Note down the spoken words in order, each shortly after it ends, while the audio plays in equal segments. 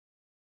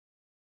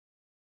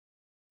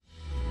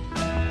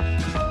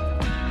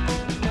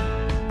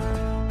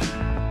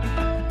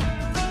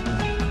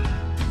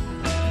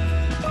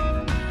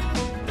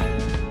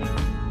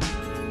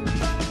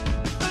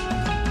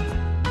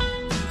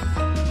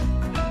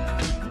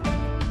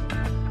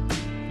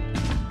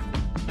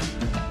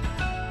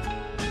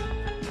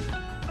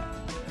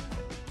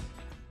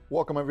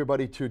Welcome,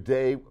 everybody.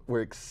 Today,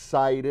 we're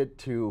excited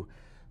to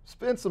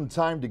spend some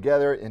time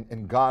together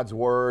in God's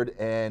Word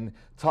and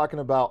talking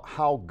about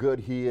how good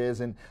He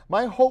is. And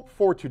my hope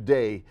for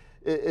today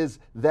is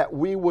that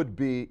we would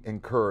be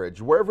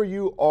encouraged wherever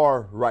you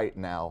are right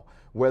now,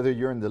 whether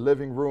you're in the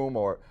living room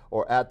or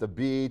at the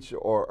beach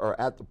or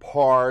at the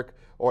park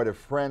or at a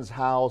friend's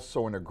house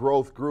or in a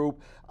growth group.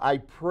 I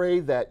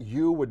pray that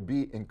you would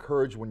be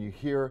encouraged when you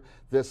hear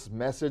this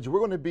message. We're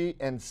going to be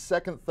in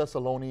 2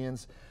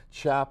 Thessalonians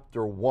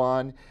chapter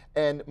 1.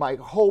 And my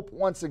hope,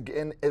 once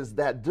again, is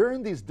that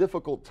during these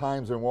difficult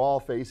times, and we're all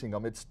facing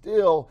them, it's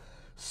still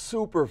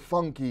super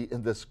funky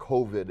in this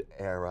COVID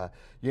era.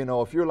 You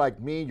know, if you're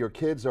like me, your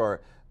kids are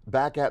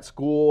back at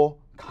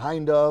school,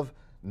 kind of,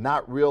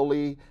 not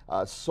really.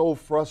 So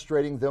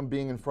frustrating, them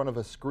being in front of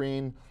a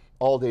screen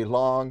all day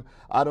long.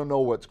 I don't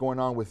know what's going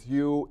on with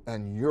you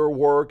and your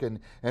work, and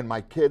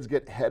my kids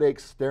get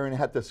headaches staring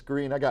at the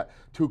screen. I got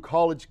two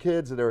college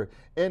kids that are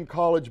in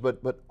college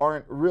but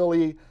aren't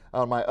really.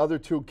 My other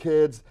two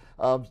kids,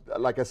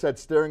 like I said,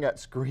 staring at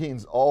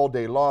screens all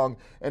day long,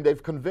 and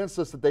they've convinced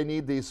us that they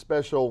need these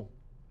special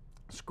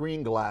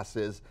screen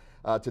glasses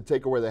to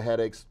take away the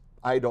headaches.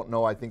 I don't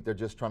know. I think they're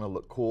just trying to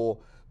look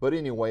cool. But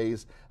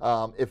anyways,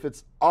 if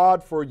it's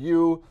odd for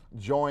you,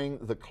 join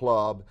the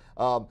club.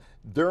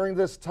 During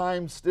this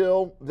time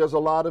still, there's a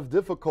lot of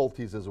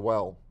difficulties as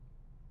well.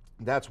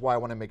 That's why I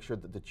want to make sure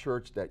that the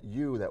church, that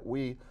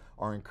we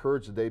are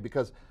encouraged today,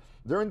 because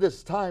during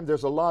this time,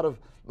 there's a lot of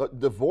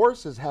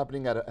divorce is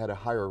happening at a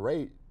higher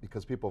rate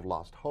because people have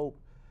lost hope.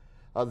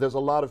 There's a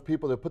lot of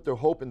people that put their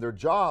hope in their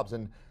jobs,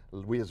 and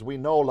as we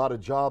know, a lot of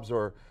jobs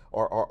are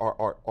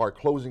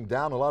closing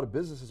down. A lot of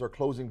businesses are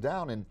closing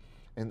down, and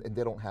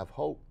they don't have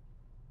hope.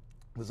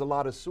 There's a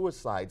lot of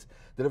suicides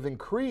that have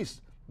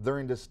increased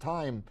during this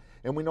time,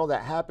 and we know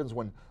that happens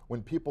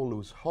when people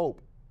lose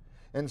hope.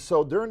 And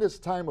so during this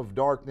time of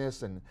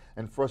darkness and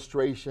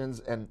frustrations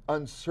and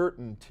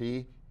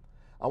uncertainty,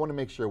 I want to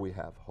make sure we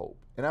have hope.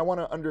 And I want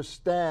us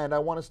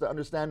to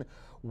understand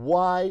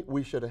why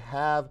we should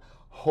have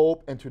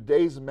hope. And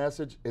today's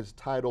message is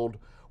titled,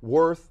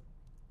 Worth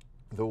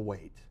the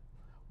Wait.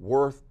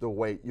 Worth the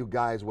wait. You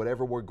guys,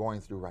 whatever we're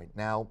going through right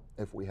now,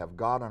 if we have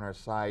God on our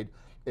side,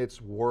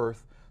 it's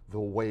worth the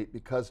wait,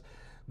 because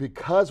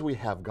we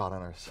have God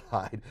on our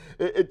side.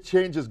 It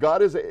changes.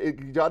 God is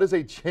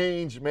a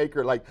change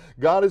maker. Like,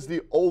 God is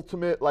the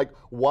ultimate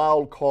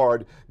wild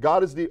card.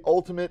 God is the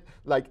ultimate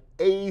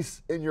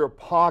ace in your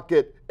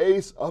pocket,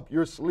 ace up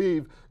your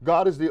sleeve.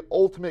 God is the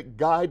ultimate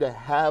guy to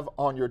have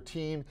on your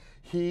team.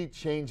 He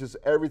changes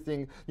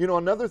everything. You know,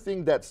 another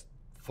thing that's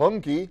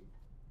funky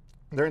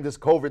during this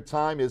COVID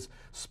time is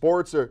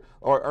sports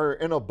are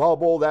in a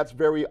bubble. That's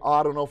very odd.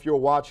 I don't know if you're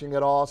watching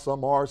at all.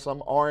 Some are,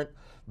 some aren't.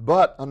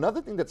 But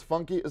another thing that's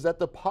funky is that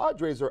the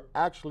Padres are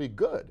actually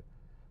good.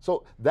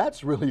 So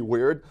that's really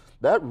weird.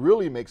 That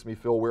really makes me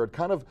feel weird.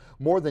 Kind of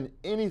more than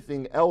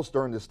anything else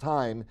during this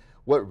time,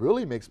 what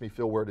really makes me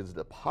feel weird is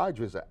the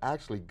Padres are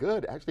actually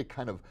good, actually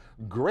kind of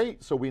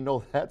great. So we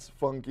know that's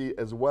funky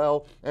as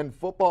well. And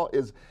football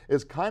is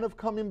kind of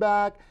coming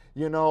back.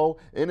 You know,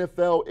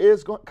 NFL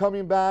is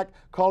coming back.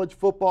 College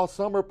football,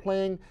 some are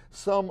playing,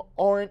 some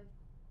aren't.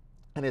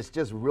 And it's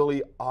just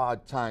really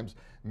odd times.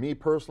 Me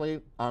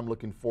personally, I'm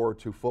looking forward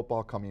to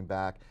football coming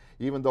back.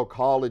 Even though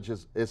college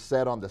is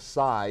set on the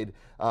side,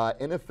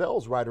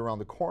 NFL's right around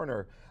the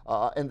corner.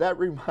 And that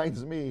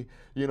reminds me,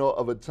 you know,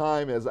 of a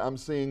time as I'm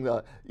seeing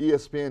the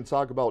ESPN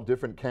talk about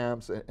different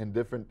camps and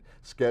different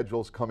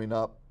schedules coming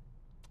up.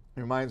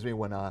 It reminds me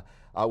when I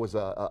was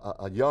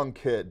a young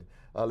kid.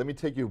 Let me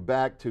take you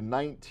back to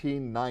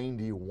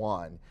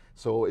 1991.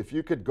 So if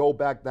you could go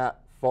back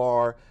that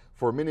far,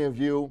 for many of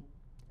you,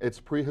 it's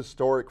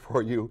prehistoric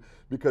for you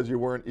because you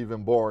weren't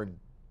even born.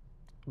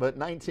 But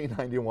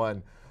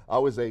 1991, I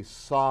was a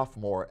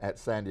sophomore at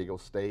San Diego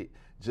State,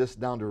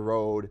 just down the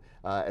road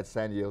at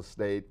San Diego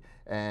State.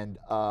 And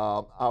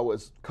I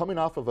was coming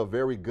off of a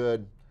very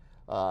good,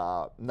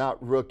 not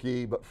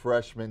rookie, but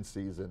freshman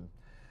season.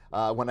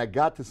 When I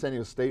got to San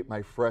Diego State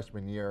my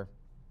freshman year,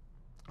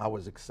 I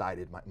was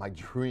excited. My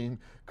dream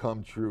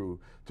come true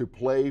to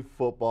play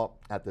football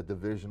at the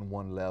Division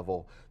I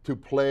level, to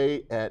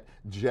play at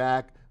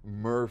Jack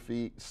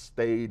Murphy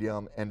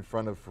Stadium in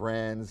front of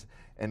friends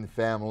and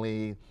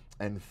family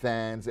and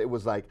fans. It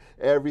was like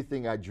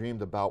everything I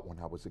dreamed about when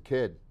I was a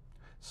kid.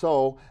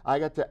 So I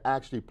got to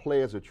actually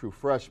play as a true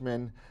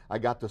freshman. I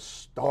got to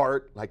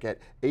start at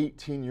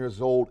 18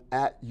 years old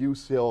at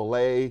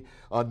UCLA.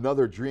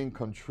 Another dream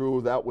come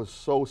true. That was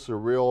so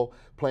surreal,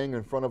 playing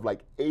in front of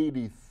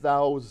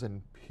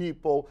 80,000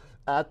 people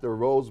at the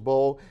Rose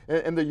Bowl.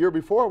 And the year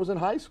before, I was in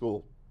high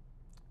school.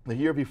 The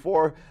year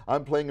before,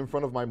 I'm playing in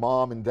front of my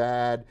mom and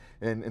dad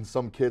and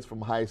some kids from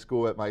high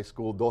school at my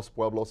school, Dos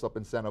Pueblos up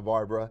in Santa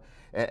Barbara.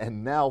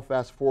 And now,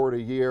 fast forward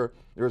a year,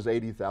 there's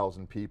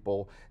 80,000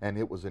 people, and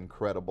it was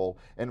incredible.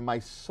 And my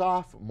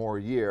sophomore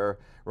year,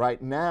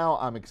 right now,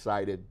 I'm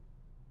excited.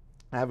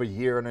 I have a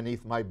year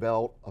underneath my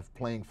belt of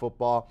playing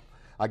football.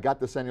 I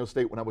got to San Diego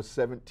State when I was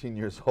 17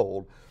 years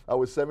old. I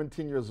was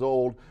 17 years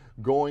old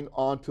going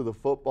onto the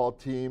football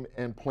team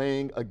and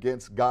playing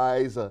against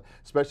guys,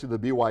 especially the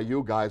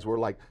BYU guys, were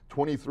like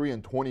 23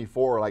 and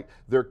 24. Like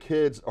their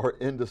kids are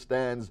in the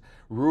stands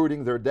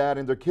rooting their dad,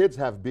 and their kids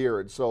have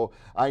beards. So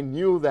I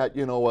knew that,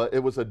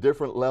 it was a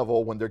different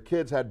level when their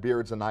kids had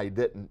beards and I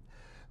didn't.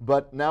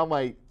 But now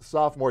my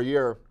sophomore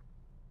year,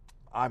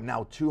 I'm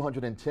now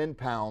 210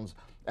 pounds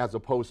as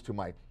opposed to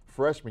my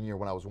freshman year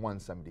when I was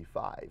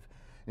 175.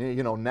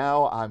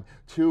 Now I'm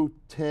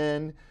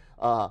 210,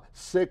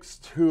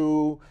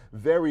 6'2",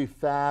 very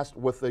fast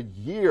with a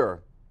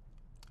year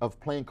of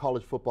playing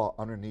college football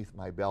underneath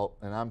my belt.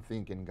 And I'm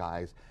thinking,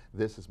 guys,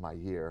 this is my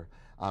year.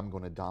 I'm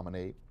going to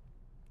dominate.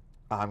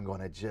 I'm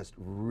going to just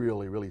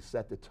really, really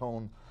set the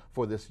tone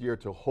for this year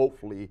to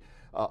hopefully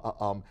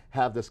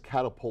have this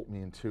catapult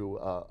me into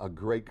a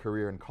great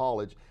career in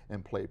college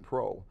and play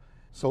pro.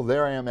 So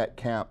there I am at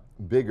camp,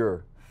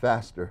 bigger,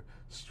 faster,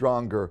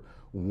 stronger,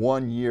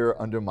 1 year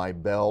under my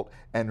belt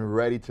and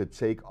ready to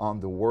take on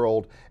the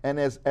world. And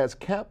as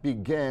camp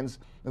begins,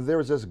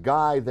 there's this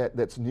guy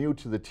that's new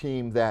to the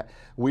team that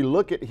we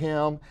look at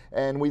him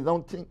and we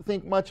don't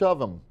think much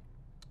of him.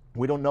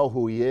 We don't know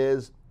who he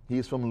is.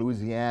 He's from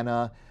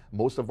Louisiana.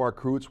 Most of our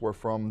recruits were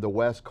from the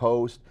West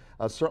Coast,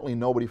 certainly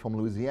nobody from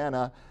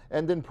Louisiana.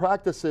 And then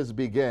practices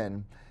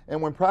begin.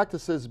 And when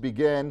practices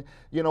begin,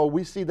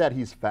 we see that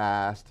he's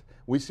fast.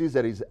 We see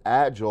that he's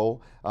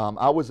agile.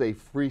 I was a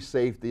free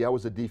safety. I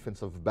was a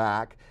defensive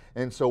back.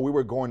 And so we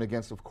were going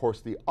against, of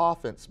course, the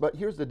offense. But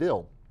here's the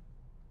deal.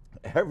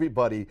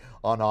 Everybody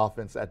on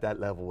offense at that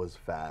level was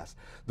fast.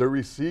 The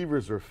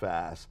receivers are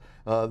fast.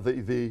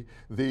 The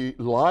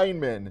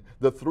linemen,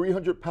 the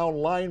 300-pound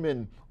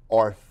linemen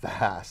are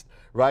fast,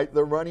 right?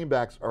 The running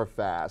backs are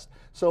fast.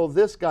 So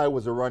this guy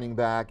was a running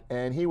back,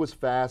 and he was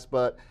fast,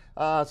 but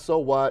so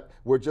what?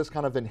 We're just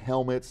kind of in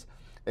helmets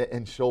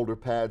and shoulder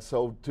pads,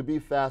 so to be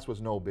fast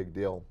was no big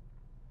deal.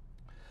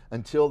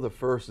 Until the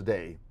first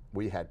day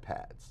we had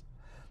pads.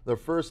 The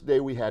first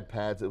day we had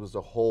pads, it was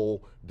a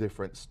whole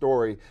different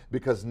story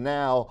because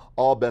now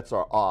all bets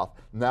are off.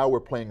 Now we're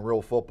playing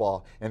real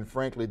football, and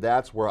frankly,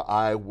 that's where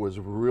I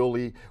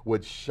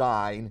would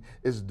shine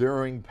is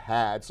during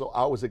pads. So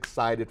I was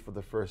excited for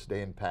the first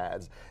day in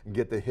pads. You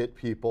get to hit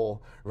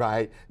people,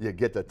 right? You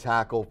get to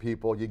tackle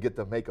people. You get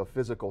to make a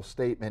physical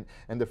statement.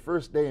 And the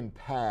first day in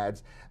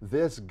pads,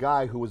 this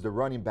guy who was the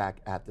running back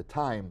at the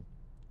time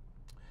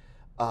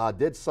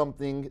did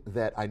something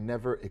that I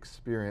never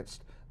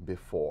experienced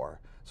before.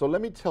 So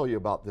let me tell you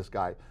about this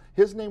guy.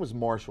 His name is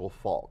Marshall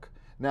Faulk.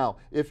 Now,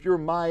 if you're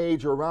my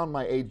age or around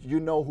my age, you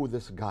know who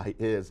this guy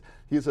is.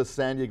 He's a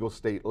San Diego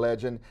State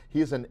legend.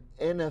 He's an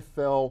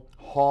NFL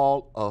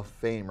Hall of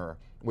Famer,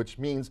 which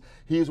means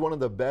he's one of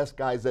the best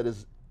guys that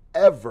has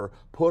ever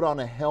put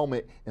on a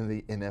helmet in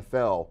the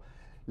NFL,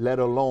 let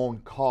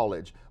alone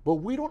college. But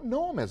we don't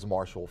know him as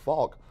Marshall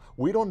Faulk.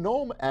 We don't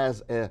know him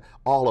as an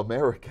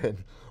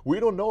All-American. We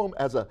don't know him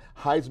as a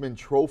Heisman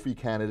Trophy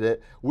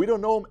candidate. We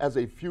don't know him as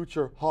a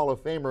future Hall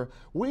of Famer.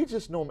 We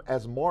just know him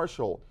as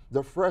Marshall,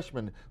 the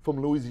freshman from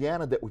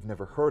Louisiana that we've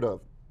never heard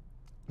of.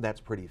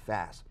 That's pretty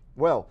fast.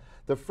 Well,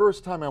 the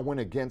first time I went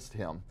against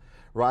him,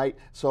 right?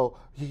 So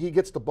he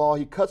gets the ball,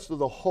 he cuts through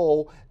the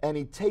hole, and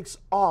he takes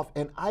off,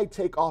 and I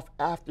take off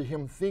after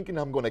him thinking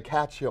I'm going to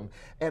catch him,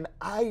 and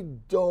I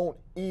don't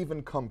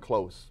even come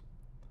close.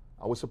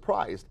 I was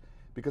surprised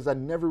because I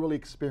never really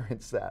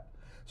experienced that.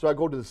 So I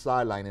go to the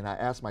sideline and I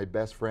ask my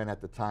best friend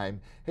at the time,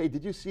 hey,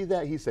 did you see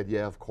that? He said,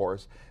 yeah, of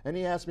course. And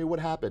he asked me what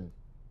happened.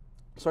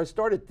 So I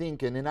started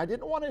thinking, and I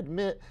didn't want to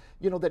admit,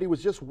 that he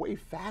was just way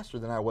faster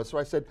than I was. So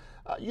I said,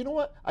 you know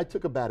what? I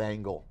took a bad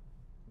angle,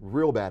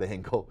 real bad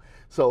angle.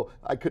 So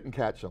I couldn't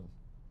catch him.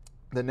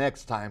 The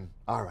next time,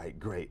 all right,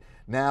 great.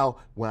 Now,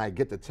 when I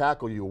get to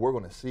tackle you, we're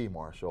going to see,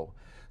 Marshall.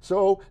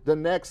 So the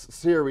next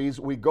series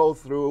we go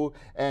through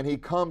and he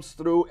comes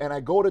through and I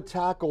go to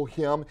tackle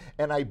him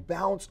and I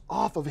bounce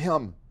off of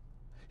him.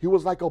 He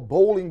was like a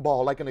bowling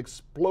ball, like an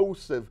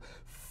explosive,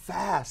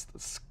 fast,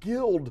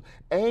 skilled,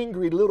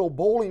 angry little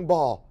bowling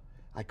ball.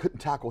 I couldn't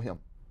tackle him.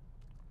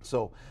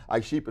 So I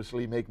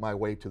sheepishly make my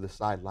way to the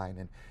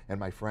sideline and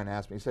my friend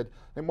asked me, he said,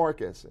 hey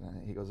Marcus,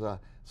 and he goes,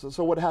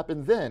 so what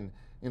happened then?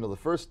 The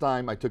first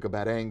time I took a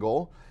bad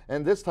angle,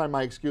 and this time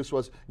my excuse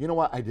was, you know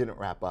what, I didn't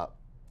wrap up.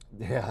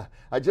 Yeah,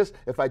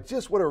 if I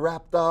just would have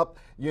wrapped up,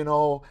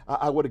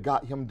 I would have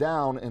got him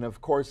down. And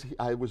of course,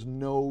 I was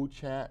no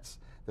chance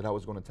that I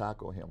was going to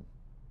tackle him.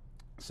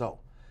 So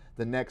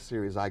the next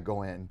series I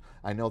go in,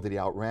 I know that he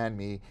outran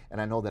me,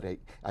 and I know that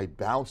I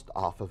bounced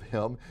off of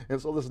him.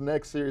 And so this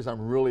next series, I'm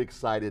really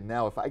excited.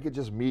 Now, if I could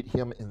just meet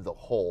him in the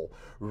hole,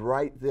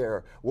 right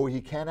there, where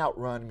he can't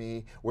outrun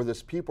me, where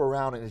there's people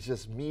around, and it's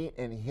just me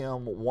and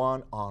him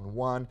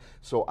one-on-one,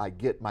 so I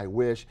get my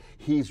wish.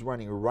 He's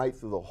running right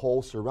through the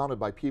hole, surrounded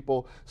by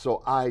people,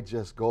 so I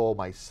just go,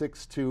 my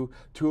 6'2",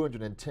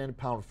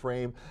 210-pound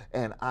frame,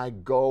 and I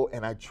go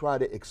and I try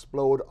to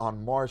explode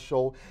on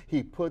Marshall.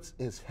 He puts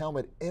his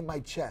helmet in my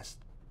chest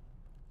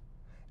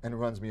and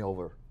runs me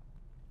over.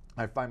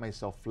 I find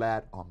myself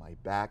flat on my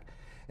back,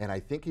 and I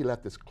think he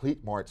left his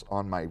cleat marks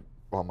on my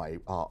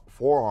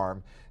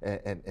forearm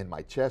and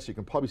my chest. You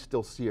can probably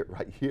still see it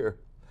right here.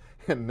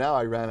 And now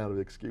I ran out of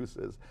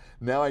excuses.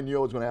 Now I knew I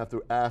was going to have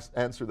to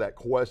answer that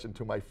question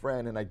to my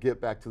friend, and I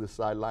get back to the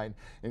sideline,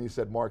 and he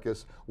said,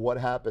 Marcus, what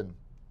happened?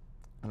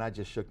 And I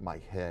just shook my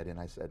head, and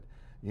I said,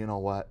 you know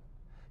what?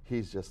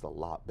 He's just a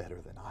lot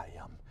better than I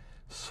am.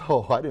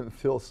 So I didn't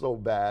feel so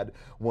bad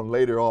when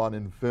later on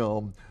in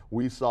film,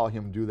 we saw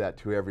him do that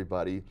to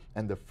everybody.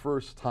 And the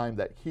first time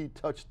that he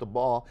touched the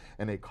ball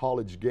in a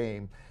college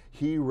game,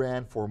 he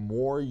ran for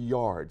more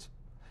yards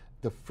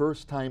the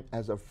first time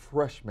as a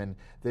freshman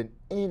than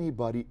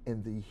anybody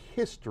in the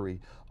history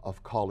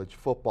of college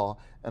football,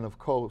 and of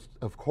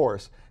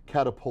course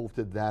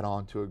catapulted that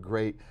onto a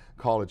great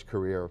college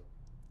career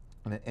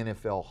and an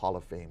NFL Hall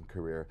of Fame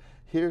career.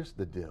 Here's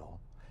the deal.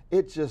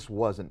 It just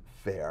wasn't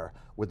fair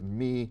with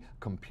me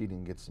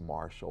competing against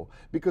Marshall,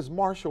 because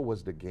Marshall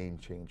was the game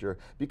changer,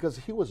 because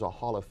he was a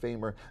Hall of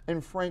Famer,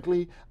 and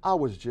frankly, I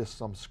was just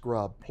some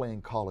scrub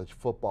playing college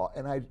football,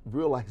 and I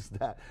realized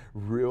that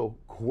real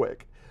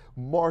quick.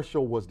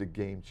 Marshall was the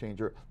game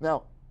changer.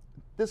 Now,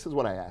 this is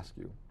what I ask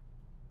you.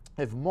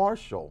 If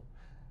Marshall,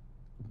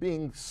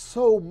 being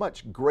so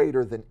much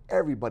greater than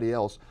everybody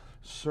else,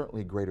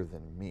 certainly greater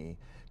than me,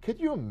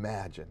 could you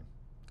imagine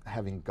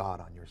having God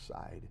on your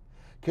side?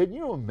 Can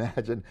you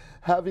imagine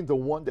having the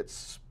one that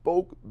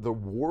spoke the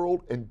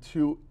world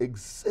into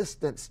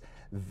existence,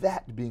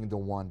 that being the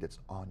one that's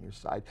on your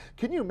side?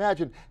 Can you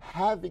imagine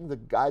having the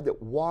guy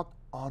that walked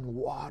on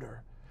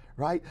water,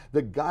 right?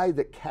 The guy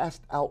that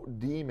cast out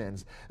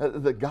demons,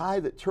 the guy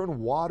that turned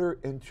water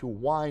into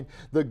wine,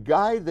 the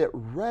guy that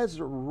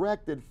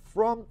resurrected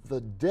from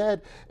the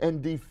dead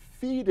and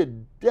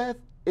defeated death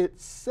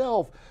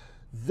itself,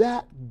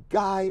 that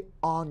guy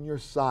on your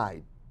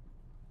side?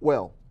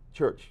 Well,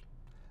 church,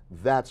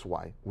 that's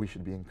why we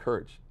should be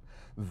encouraged.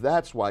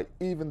 That's why,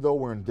 even though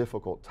we're in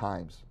difficult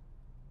times,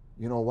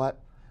 you know what?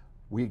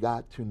 We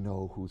got to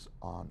know who's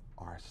on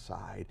our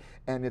side,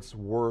 and it's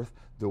worth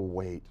the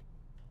wait.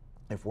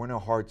 If we're in a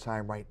hard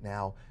time right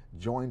now,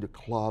 join the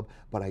club,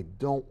 but I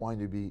don't want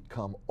you to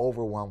become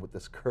overwhelmed with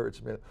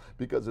discouragement,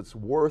 because it's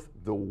worth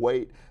the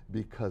wait,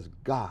 because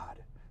God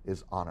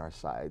is on our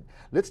side.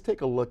 Let's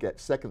take a look at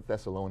 2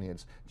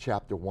 Thessalonians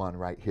chapter 1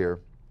 right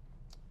here.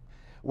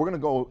 We're going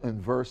to go in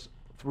verse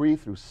 3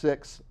 through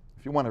 6.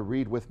 If you want to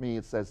read with me,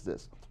 it says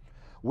this: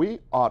 we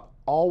ought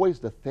always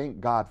to thank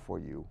God for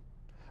you,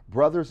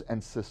 brothers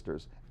and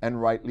sisters, and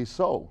rightly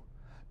so,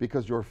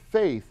 because your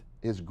faith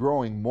is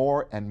growing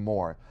more and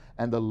more,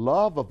 and the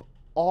love of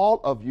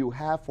all of you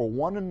have for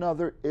one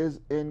another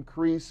is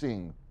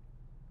increasing.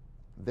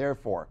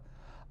 Therefore,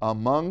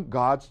 among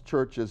God's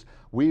churches,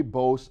 we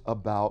boast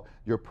about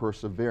your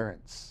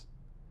perseverance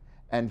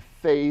and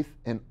faith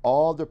in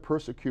all the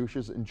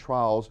persecutions and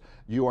trials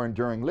you are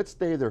enduring. Let's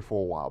stay there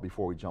for a while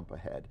before we jump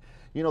ahead.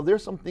 You know,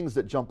 there's some things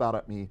that jump out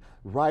at me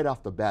right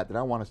off the bat that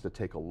I want us to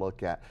take a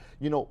look at.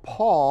 You know,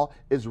 Paul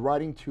is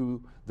writing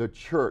to the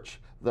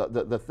church, the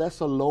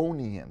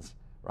Thessalonians,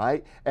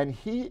 right? And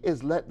he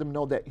is letting them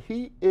know that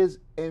he is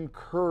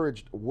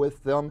encouraged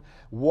with them.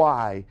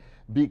 Why?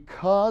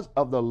 Because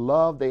of the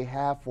love they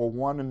have for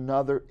one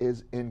another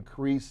is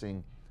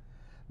increasing.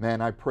 Man,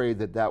 I pray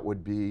that that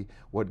would be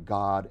what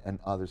God and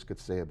others could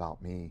say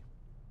about me.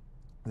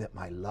 That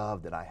my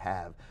love that I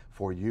have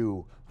for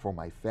you, for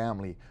my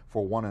family,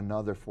 for one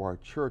another, for our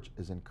church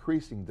is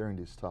increasing during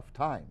these tough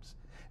times.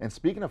 And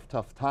speaking of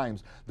tough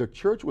times, the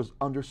church was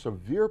under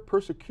severe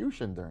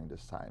persecution during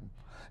this time.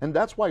 And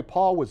that's why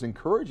Paul was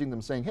encouraging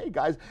them, saying, hey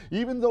guys,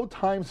 even though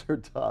times are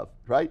tough,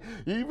 right?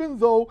 Even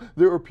though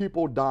there are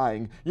people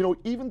dying, you know,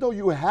 even though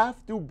you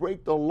have to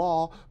break the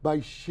law by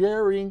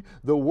sharing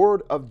the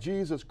word of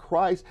Jesus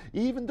Christ,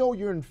 even though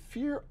you're in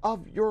fear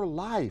of your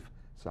life.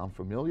 Sound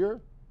familiar?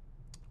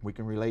 We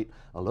can relate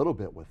a little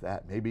bit with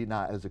that. Maybe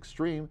not as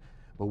extreme,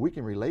 but we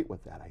can relate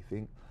with that, I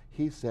think.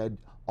 He said,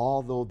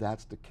 although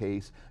that's the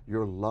case,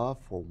 your love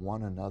for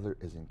one another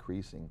is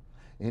increasing.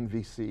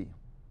 NVC,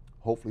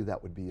 hopefully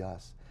that would be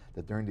us,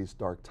 that during these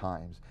dark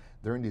times,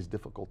 during these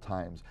difficult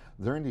times,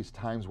 during these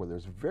times where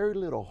there's very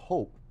little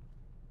hope,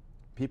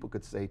 people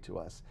could say to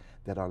us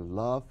that our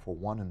love for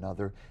one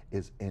another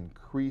is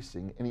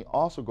increasing. And he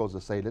also goes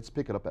to say, let's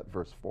pick it up at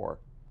verse 4.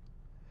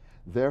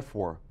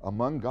 Therefore,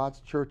 among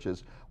God's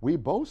churches, we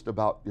boast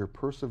about your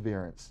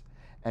perseverance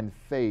and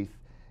faith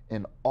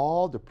in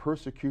all the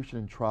persecution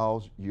and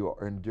trials you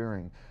are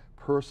enduring.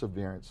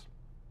 Perseverance,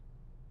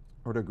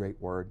 what a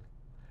great word,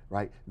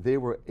 right? They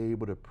were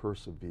able to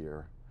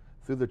persevere.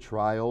 Through the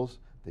trials,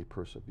 they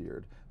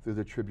persevered. Through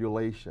the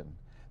tribulation,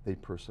 they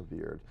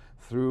persevered.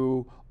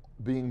 Through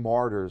being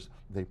martyrs,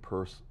 they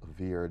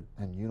persevered.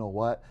 And you know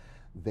what?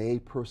 They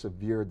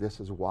persevered. This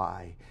is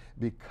why.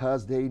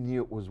 Because they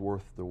knew it was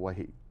worth the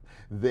wait.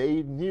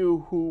 They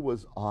knew who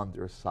was on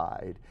their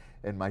side.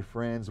 And my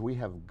friends, we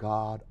have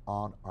God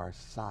on our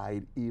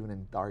side, even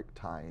in dark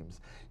times,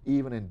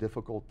 even in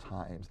difficult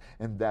times.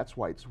 And that's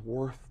why it's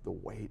worth the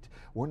wait.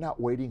 We're not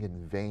waiting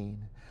in vain.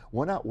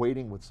 We're not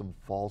waiting with some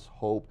false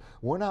hope.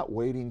 We're not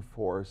waiting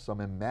for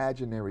some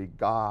imaginary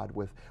God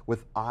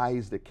with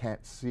eyes that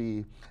can't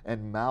see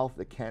and mouth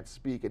that can't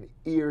speak and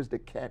ears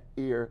that can't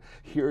hear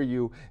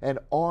you and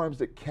arms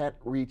that can't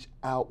reach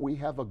out. We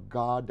have a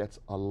God that's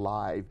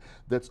alive,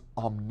 that's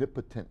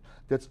omnipotent,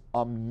 that's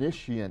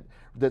omniscient,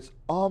 that's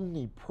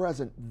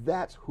omnipresent.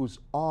 That's who's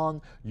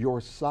on your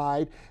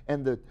side.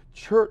 And the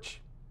church,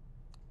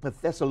 the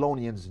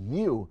Thessalonians,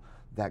 knew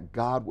that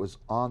God was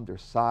on their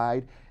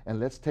side. And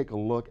let's take a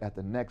look at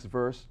the next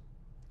verse.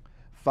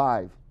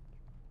 5.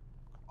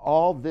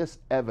 All this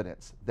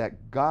evidence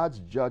that God's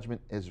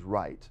judgment is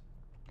right.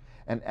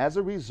 And as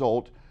a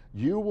result,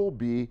 you will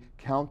be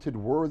counted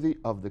worthy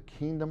of the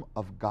kingdom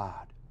of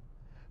God,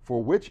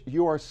 for which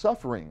you are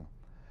suffering.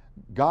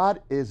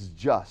 God is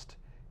just.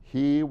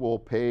 He will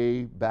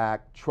pay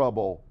back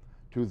trouble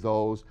to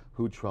those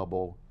who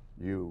trouble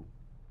you.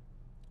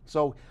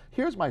 So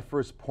here's my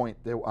first point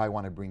that I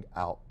want to bring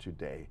out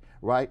today,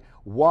 right?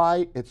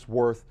 Why it's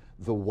worth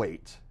the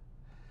wait.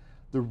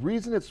 The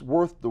reason it's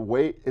worth the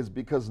wait is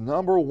because,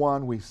 number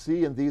one, we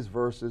see in these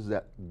verses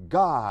that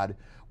God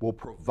will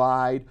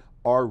provide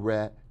our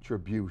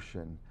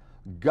retribution.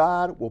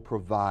 God will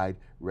provide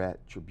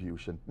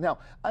retribution. Now,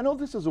 I know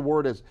this is a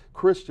word as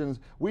Christians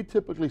we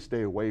typically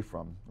stay away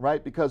from,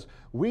 right? Because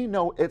we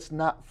know it's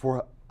not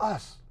for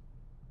us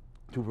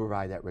to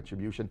provide that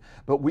retribution,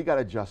 but we got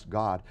to trust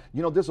God.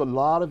 You know, there's a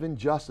lot of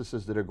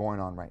injustices that are going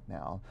on right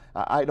now.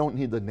 I don't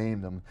need to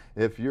name them.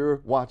 If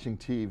you're watching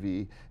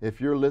TV, if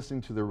you're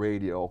listening to the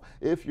radio,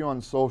 if you're on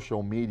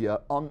social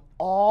media, on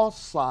all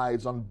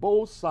sides, on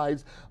both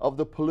sides of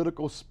the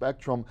political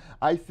spectrum,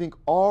 I think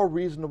all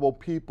reasonable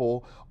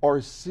people are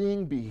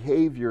seeing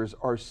behaviors,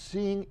 are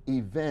seeing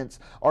events,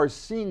 are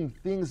seeing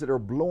things that are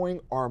blowing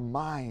our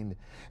mind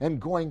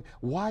and going,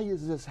 why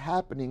is this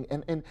happening?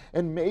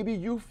 And maybe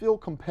you feel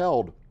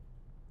compelled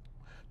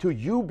to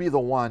you be the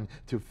one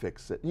to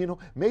fix it. You know,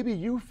 maybe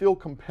you feel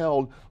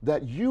compelled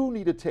that you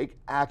need to take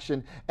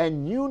action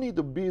and you need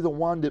to be the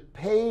one to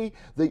pay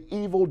the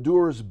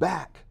evildoers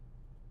back.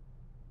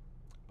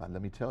 But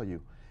let me tell you,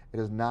 it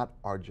is not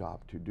our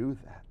job to do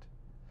that.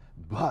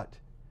 But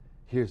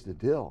here's the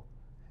deal.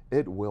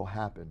 It will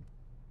happen.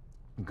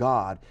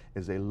 God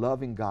is a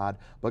loving God,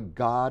 but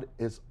God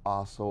is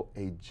also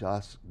a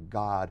just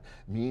God,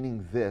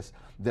 meaning this,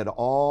 that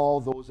all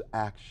those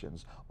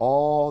actions,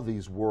 all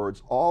these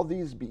words, all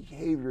these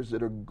behaviors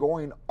that are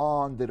going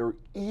on that are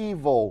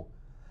evil,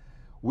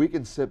 we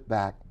can sit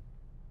back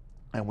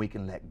and we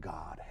can let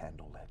God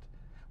handle it.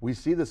 We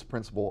see this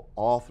principle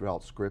all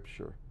throughout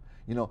Scripture.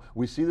 You know,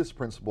 we see this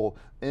principle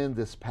in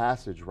this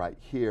passage right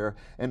here,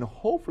 and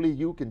hopefully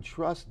you can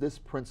trust this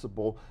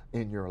principle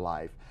in your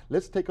life.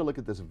 Let's take a look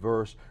at this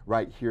verse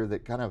right here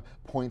that kind of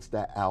points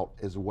that out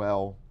as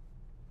well.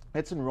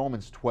 It's in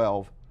Romans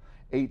 12,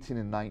 18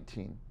 and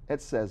 19.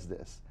 It says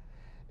this,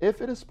 if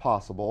it is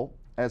possible,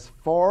 as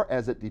far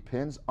as it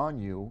depends on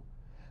you,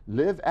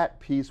 live at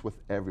peace with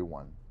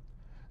everyone.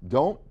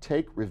 Don't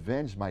take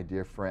revenge, my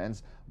dear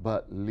friends,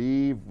 but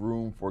leave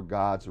room for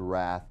God's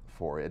wrath,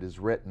 for it is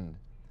written,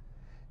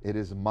 it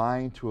is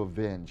mine to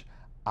avenge.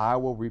 I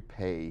will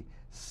repay,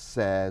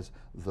 says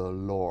the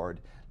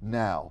Lord.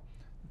 Now,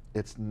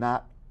 it's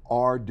not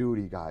our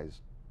duty,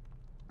 guys,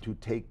 to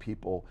take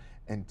people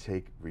and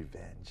take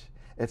revenge.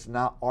 It's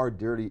not our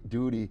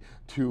duty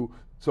to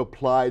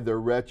supply the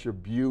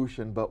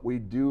retribution, but we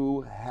do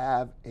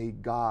have a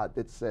God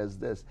that says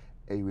this.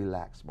 Hey,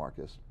 relax,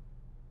 Marcus.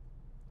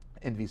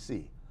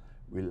 NVC,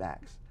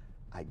 relax.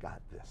 I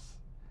got this.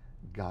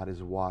 God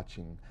is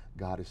watching.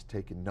 God is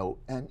taking note.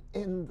 And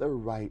in the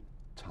right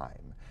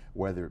time,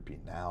 whether it be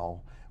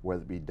now,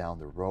 whether it be down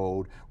the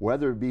road,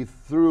 whether it be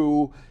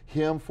through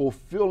Him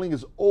fulfilling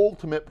His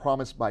ultimate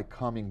promise by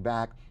coming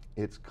back,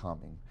 it's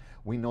coming.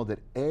 We know that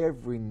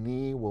every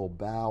knee will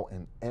bow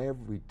and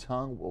every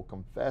tongue will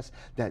confess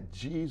that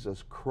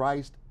Jesus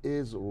Christ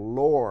is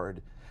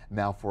Lord.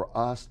 Now, for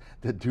us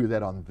to do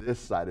that on this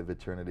side of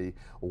eternity,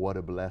 what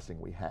a blessing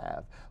we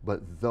have.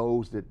 But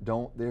those that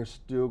don't, they're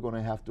still going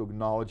to have to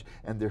acknowledge,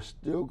 and they're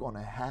still going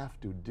to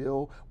have to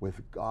deal with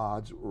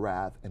God's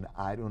wrath. And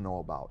I don't know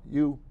about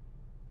you.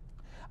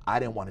 I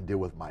didn't want to deal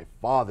with my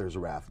father's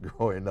wrath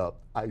growing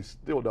up. I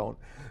still don't.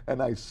 And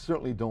I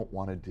certainly don't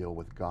want to deal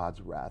with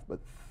God's wrath.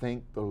 But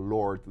thank the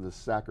Lord for the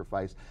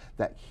sacrifice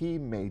that He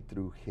made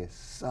through His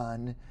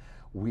Son.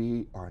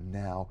 We are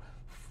now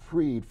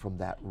freed from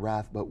that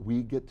wrath, but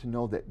we get to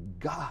know that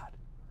God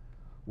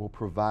will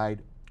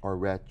provide our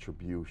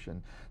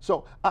retribution.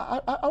 So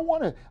I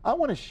want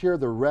to share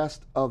the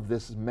rest of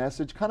this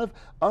message, kind of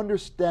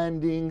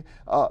understanding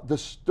the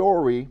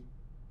story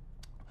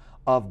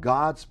of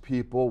God's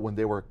people when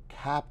they were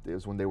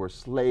captives, when they were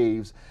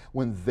slaves,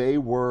 when they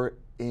were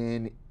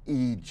in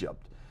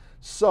Egypt.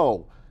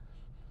 So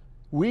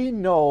we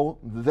know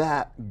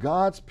that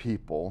God's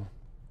people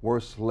were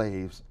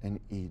slaves in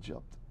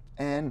Egypt.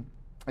 And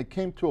it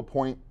came to a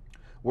point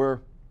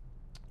where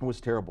it was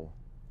terrible.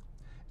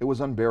 It was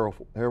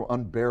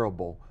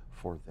unbearable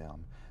for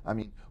them. I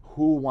mean,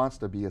 who wants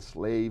to be a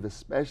slave,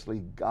 especially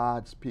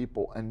God's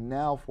people? And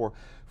now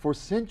for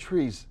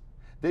centuries,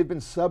 they've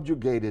been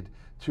subjugated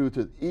to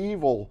the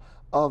evil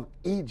of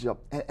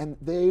Egypt, and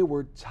they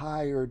were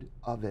tired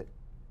of it.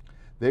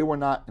 They were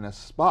not in a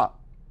spot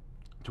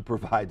to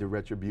provide the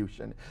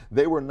retribution.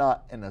 They were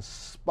not in a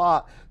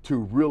spot to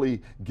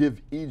really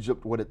give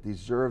Egypt what it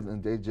deserved,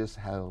 and they just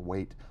had to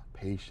wait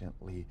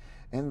patiently.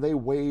 And they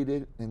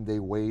waited and they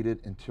waited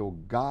until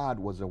God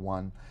was the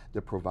one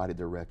that provided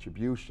the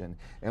retribution.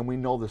 And we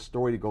know the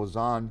story goes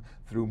on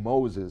through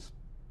Moses,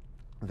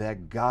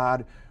 that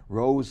God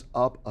rose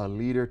up a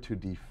leader to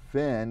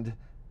defend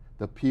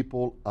the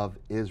people of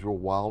Israel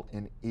while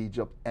in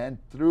Egypt. And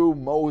through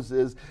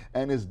Moses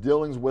and his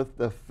dealings with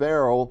the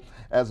Pharaoh,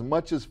 as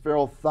much as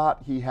Pharaoh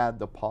thought he had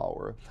the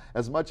power,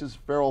 as much as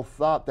Pharaoh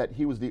thought that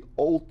he was the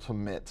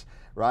ultimate,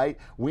 right?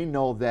 We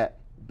know that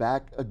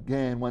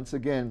once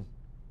again,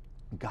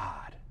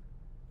 God,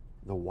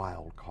 the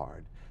wild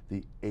card,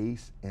 the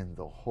ace in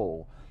the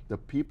hole, the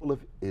people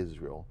of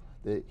Israel,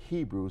 the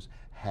Hebrews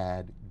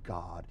had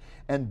God.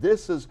 And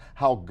this is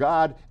how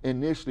God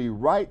initially,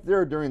 right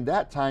there during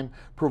that time,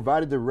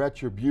 provided the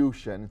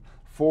retribution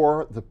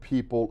for the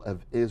people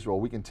of Israel.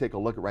 We can take a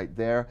look right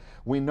there.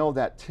 We know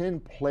that 10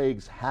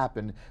 plagues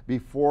happened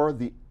before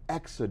the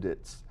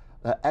Exodus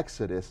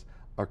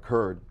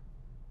occurred.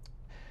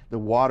 The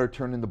water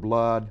turned into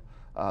blood.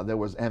 There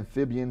was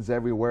amphibians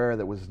everywhere.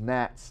 There was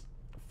gnats,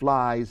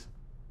 flies,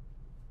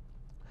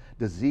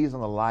 disease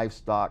on the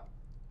livestock,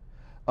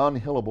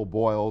 unhealable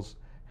boils,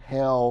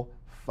 hail,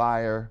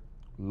 fire,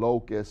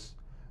 locusts,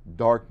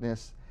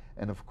 darkness,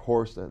 and of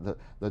course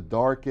the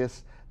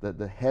darkest,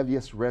 the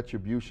heaviest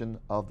retribution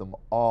of them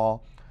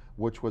all,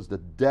 which was the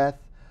death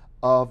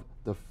of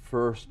the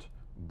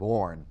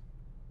firstborn.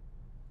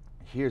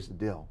 Here's the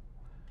deal.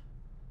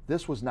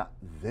 This was not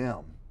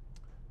them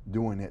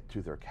doing it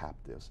to their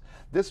captives.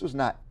 This was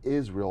not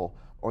Israel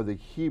or the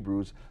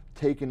Hebrews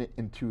taking it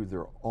into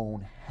their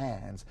own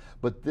hands,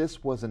 but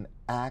this was an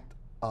act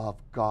of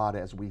God.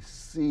 As we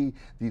see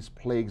these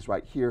plagues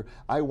right here,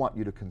 I want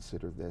you to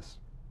consider this.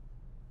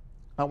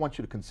 I want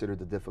you to consider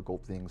the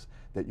difficult things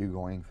that you're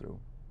going through.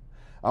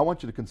 I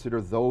want you to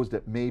consider those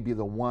that may be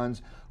the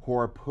ones who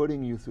are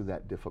putting you through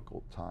that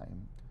difficult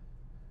time.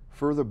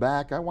 Further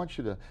back, I want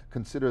you to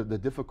consider the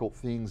difficult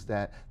things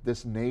that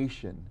this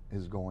nation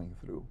is going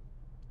through.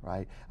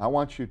 Right? I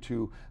want you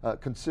to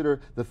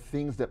consider the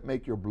things that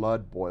make your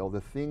blood boil, the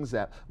things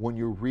that when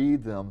you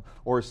read them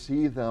or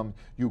see them,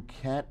 you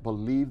can't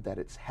believe that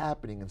it's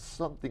happening and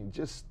something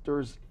just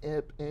stirs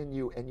up in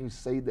you and you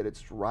say that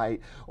it's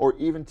right. Or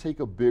even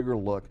take a bigger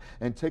look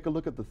and take a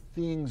look at the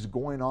things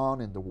going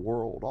on in the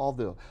world, all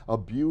the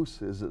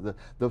abuses,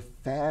 the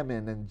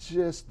famine, and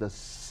just the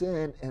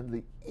sin and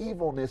the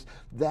evilness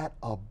that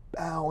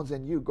abounds,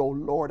 and you go,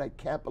 Lord, I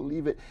can't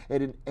believe it,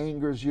 and it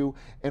angers you.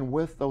 And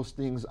with those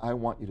things, I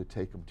want you to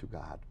take them to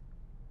God.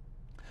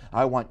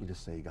 I want you to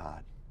say,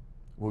 God,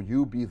 will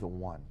you be the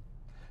one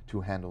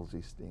to handle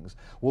these things?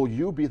 Will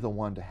you be the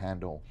one to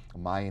handle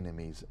my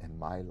enemies in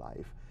my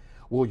life?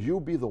 Will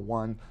you be the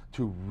one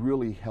to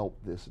really help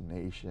this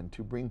nation,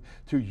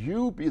 to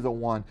you be the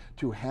one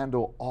to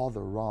handle all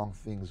the wrong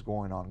things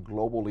going on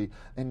globally?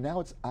 And now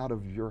it's out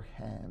of your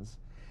hands.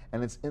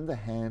 And it's in the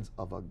hands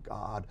of a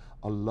God,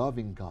 a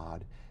loving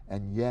God,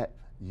 and yet,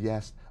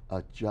 yes,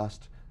 a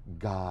just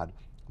God.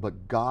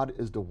 But God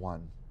is the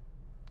one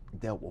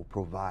that will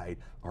provide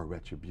our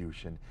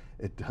retribution.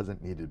 It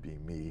doesn't need to be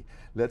me.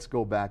 Let's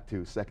go back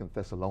to 2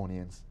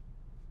 Thessalonians.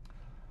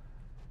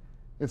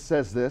 It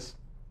says this: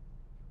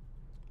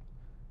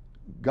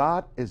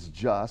 God is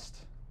just.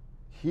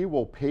 He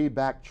will pay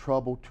back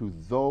trouble to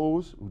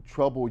those who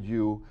trouble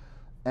you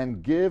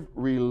and give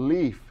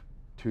relief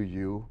to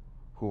you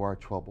who are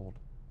troubled,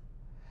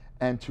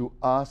 and to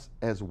us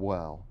as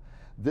well.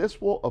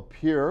 This will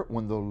appear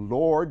when the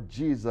Lord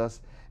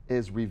Jesus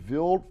is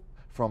revealed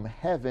from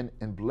heaven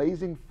in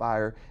blazing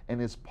fire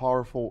and his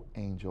powerful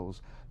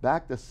angels.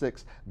 Back to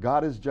 6,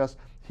 God is just.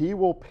 He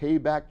will pay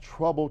back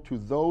trouble to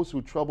those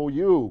who trouble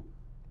you.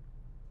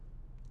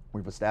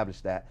 We've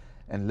established that.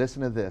 And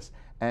listen to this: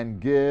 and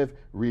give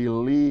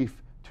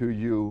relief to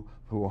you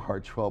who are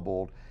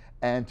troubled,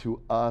 and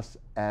to us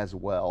as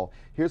well.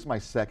 Here's my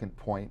second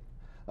point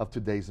of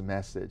today's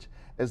message,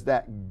 is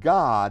that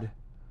God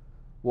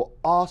will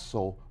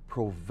also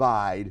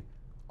provide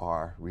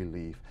our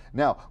relief.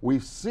 Now,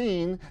 we've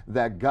seen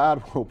that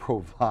God will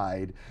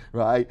provide,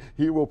 right?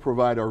 He will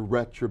provide our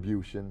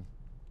retribution.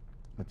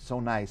 It's so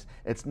nice.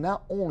 It's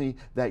not only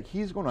that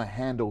he's going to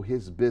handle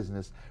his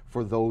business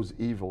for those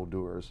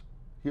evildoers.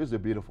 Here's the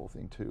beautiful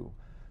thing too.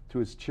 To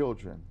his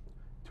children,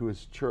 to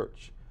his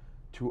church,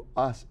 to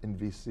us in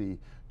VC,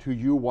 to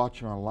you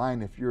watching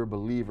online if you're a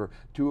believer,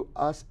 to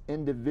us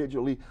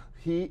individually,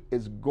 he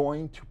is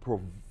going to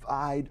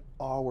provide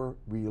our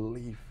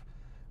relief.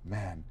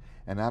 Man,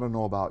 and I don't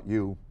know about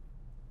you,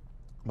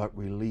 but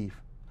relief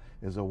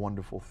is a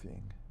wonderful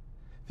thing.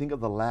 Think of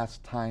the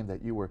last time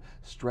that you were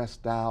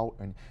stressed out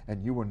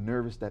and you were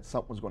nervous that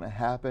something was going to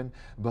happen,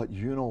 but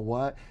you know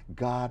what?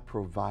 God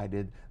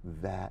provided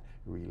that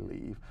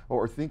relief.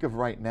 Or think of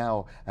right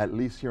now, at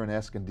least here in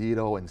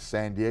Escondido and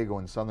San Diego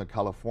and Southern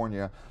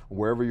California,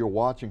 wherever you're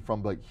watching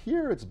from, but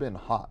here it's been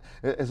hot.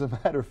 As a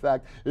matter of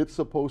fact, it's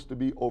supposed to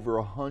be over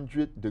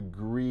 100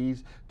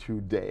 degrees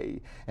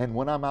today. And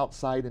when I'm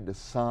outside in the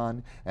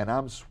sun and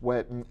I'm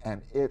sweating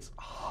and it's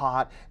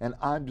hot and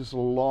I'm just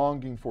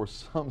longing for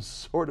some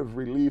sort of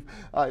relief,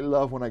 I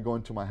love when I go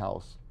into my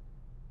house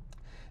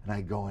and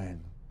I go in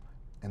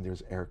and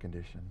there's air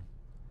conditioning.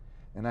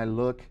 And I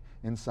look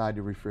inside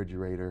the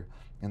refrigerator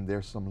and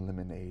there's some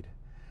lemonade.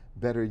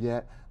 Better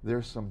yet,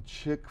 there's some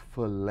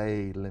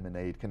Chick-fil-A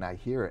lemonade. Can I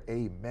hear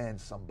amen,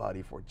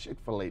 somebody, for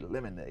Chick-fil-A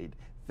lemonade?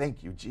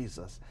 Thank you,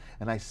 Jesus.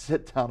 And I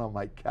sit down on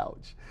my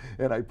couch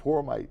and I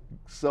pour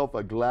myself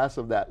a glass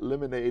of that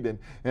lemonade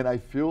and I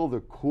feel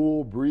the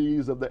cool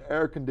breeze of the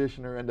air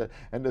conditioner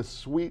and the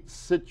sweet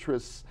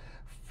citrus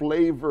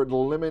flavored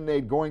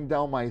lemonade going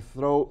down my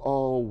throat.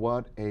 Oh,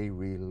 what a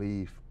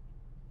relief.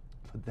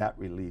 But that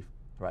relief,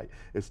 right,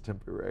 is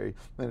temporary,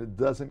 and it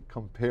doesn't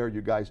compare,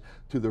 you guys,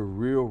 to the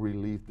real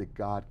relief that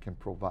God can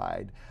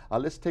provide.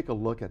 Let's take a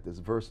look at this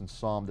verse in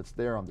Psalm that's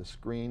there on the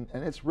screen,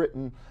 and it's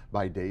written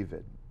by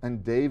David.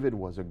 And David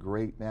was a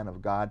great man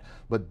of God,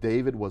 but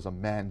David was a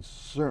man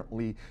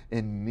certainly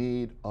in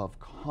need of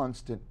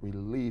constant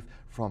relief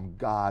from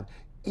God,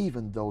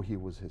 even though he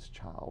was his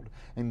child.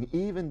 And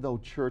even though,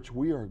 church,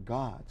 we are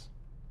God's,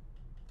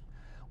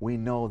 we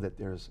know that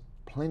there's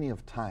plenty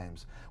of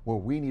times where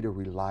we need to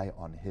rely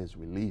on his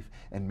relief.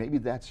 And maybe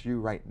that's you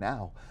right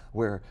now,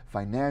 where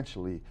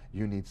financially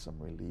you need some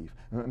relief.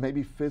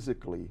 Maybe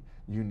physically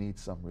you need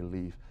some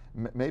relief.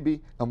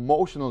 Maybe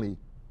emotionally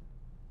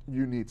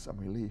you need some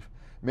relief.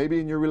 Maybe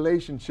in your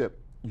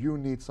relationship you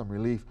need some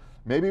relief.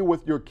 Maybe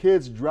with your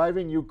kids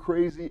driving you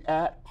crazy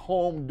at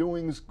home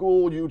doing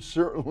school, you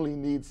certainly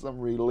need some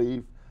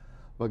relief.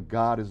 But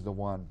God is the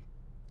one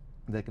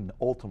that can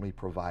ultimately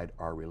provide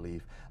our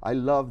relief. I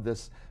love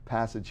this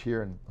passage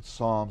here in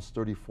Psalms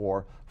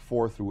 34,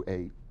 4 through 8.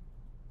 It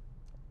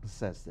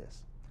says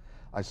this: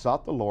 I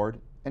sought the Lord,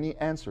 and he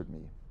answered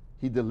me.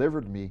 He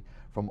delivered me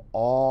from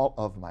all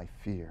of my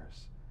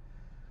fears.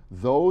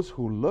 Those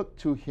who look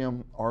to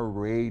him are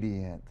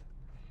radiant.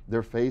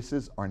 Their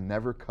faces are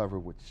never covered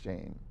with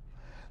shame.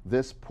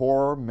 This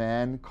poor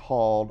man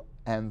called,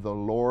 and the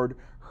Lord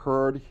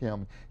heard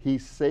him. He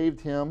saved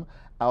him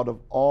out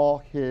of all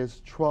his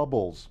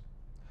troubles.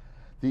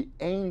 The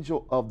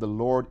angel of the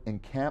Lord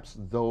encamps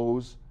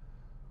those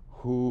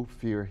who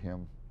fear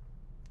him,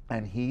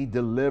 and he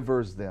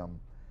delivers them.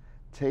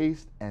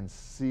 Taste and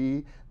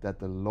see that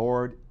the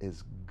Lord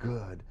is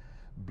good.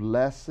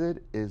 Blessed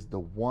is the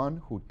one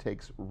who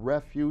takes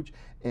refuge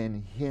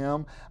in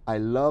him. I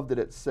love that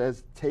it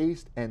says,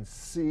 taste and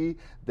see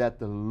that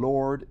the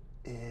Lord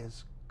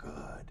is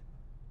good.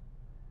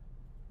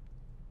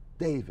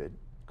 David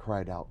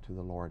cried out to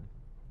the Lord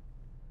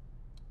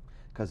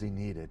because he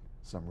needed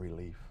some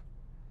relief.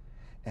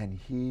 And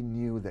he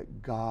knew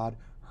that God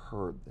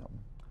heard them.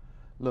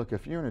 Look,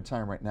 if you're in a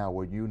time right now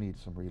where you need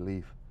some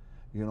relief,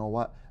 you know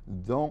what?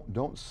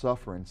 Don't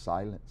suffer in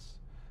silence.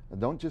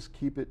 Don't just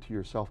keep it to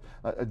yourself.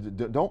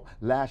 Don't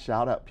lash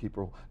out at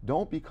people.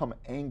 Don't become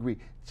angry.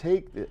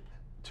 Take it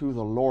to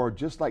the Lord,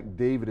 just like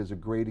David is a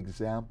great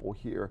example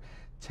here.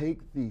 Take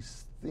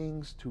these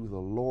things to the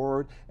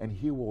Lord, and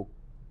he will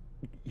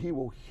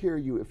hear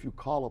you if you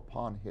call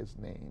upon his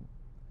name.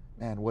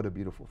 Man, what a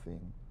beautiful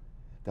thing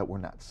that we're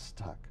not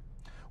stuck.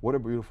 What a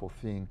beautiful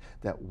thing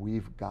that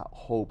we've got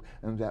hope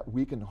and that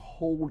we can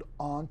hold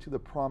on to the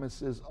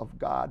promises of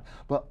God.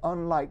 But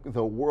unlike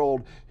the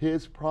world,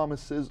 his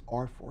promises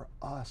are for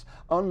us.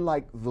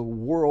 Unlike the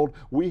world,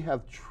 we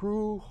have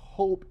true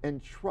hope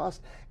and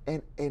trust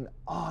in an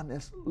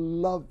honest,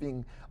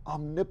 loving,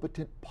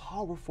 omnipotent,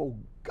 powerful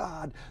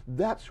God.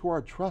 That's who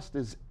our trust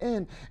is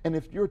in. And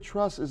if your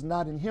trust is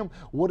not in him,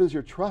 what is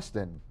your trust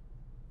in?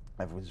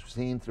 As we've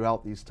seen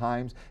throughout these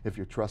times, if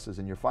your trust is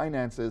in your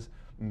finances,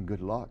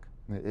 good luck.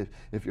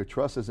 If your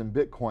trust is in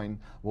Bitcoin,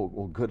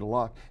 well, good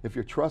luck. If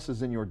your trust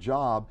is in your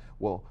job,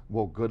 well,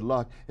 good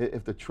luck.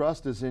 If the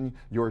trust is in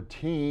your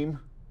team,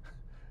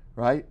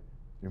 right?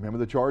 You remember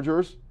the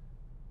Chargers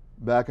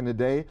back in the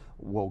day?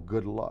 Well,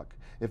 good luck.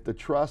 If the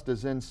trust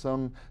is in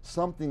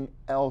something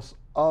else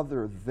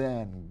other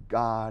than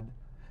God,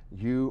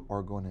 you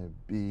are going to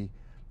be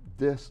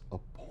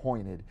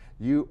disappointed.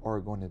 You are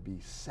going to be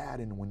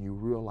saddened when you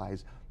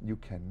realize you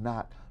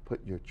cannot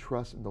put your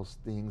trust in those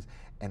things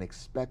and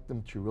expect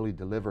them to really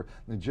deliver.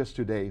 And just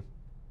today,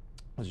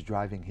 I was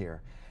driving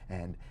here,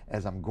 and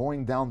as I'm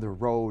going down the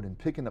road and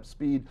picking up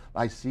speed,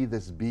 I see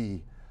this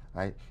bee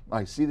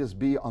I see this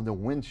bee on the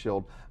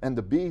windshield, and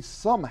the bee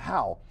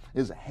somehow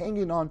is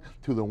hanging on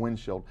to the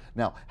windshield.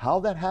 Now, how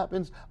that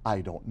happens,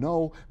 I don't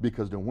know,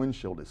 because the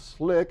windshield is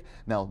slick.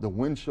 Now, the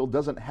windshield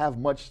doesn't have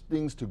much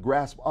things to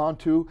grasp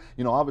onto.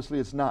 You know, obviously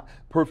it's not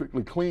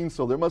perfectly clean,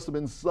 so there must have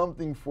been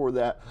something for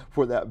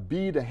that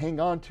bee to hang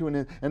on to.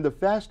 And the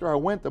faster I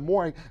went, the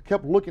more I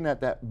kept looking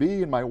at that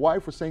bee, and my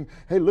wife was saying,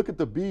 hey, look at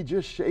the bee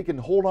just shaking,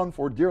 hold on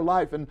for dear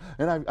life. And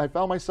I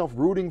found myself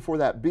rooting for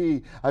that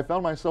bee. I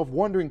found myself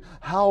wondering,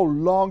 how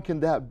long can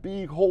that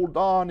bee hold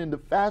on? And the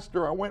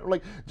faster I went,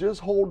 like, just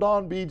hold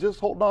on, bee,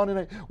 just hold on. And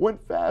I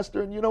went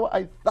faster, and you know,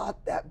 I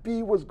thought that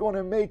bee was going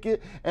to make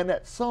it, and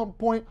at some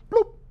point,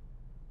 bloop,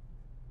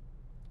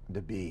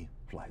 the bee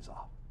flies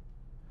off.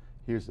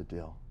 Here's the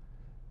deal.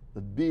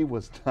 The bee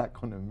was not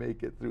going to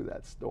make it through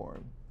that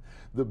storm.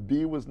 The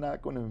bee was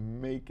not going to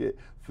make it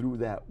through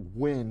that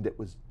wind that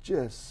was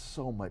just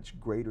so much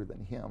greater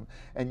than him.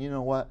 And you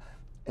know what?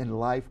 In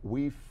life,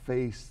 we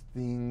face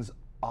things,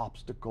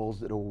 obstacles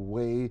that are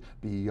way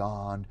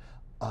beyond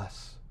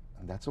us.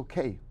 And that's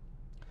okay.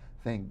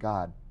 Thank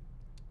God.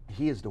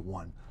 He is the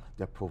one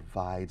that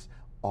provides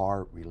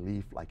our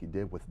relief like he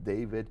did with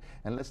David.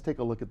 And let's take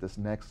a look at this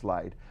next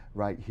slide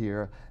right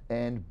here.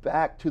 And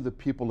back to the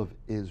people of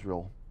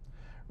Israel,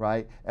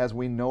 right? As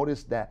we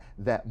notice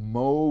that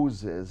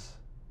Moses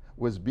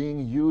was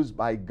being used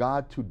by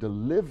God to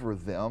deliver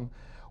them,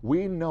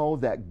 we know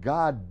that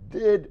God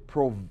did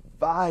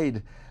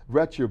provide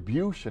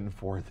retribution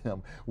for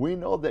them. We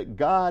know that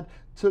God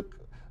took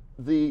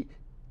the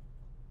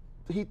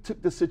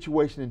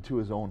situation into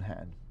his own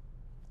hand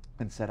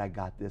and said, I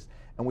got this.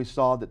 And we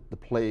saw that the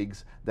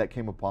plagues that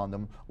came upon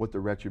them with the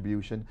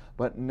retribution,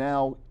 but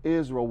now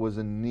Israel was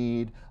in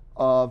need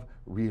of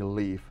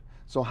relief.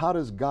 So how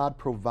does God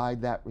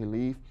provide that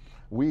relief?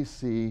 We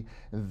see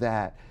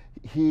that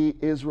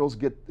Israel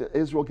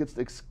gets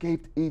to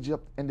escape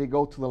Egypt, and they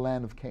go to the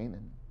land of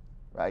Canaan.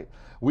 Right?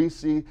 We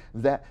see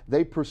that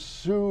they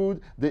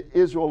pursued the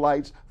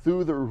Israelites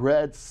through the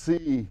Red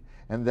Sea,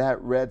 and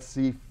that Red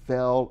Sea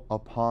fell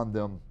upon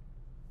them.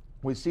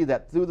 We see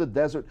that through the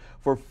desert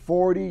for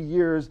 40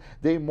 years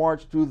they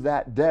marched through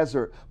that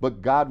desert,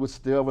 but God was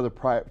still able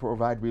to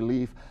provide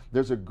relief.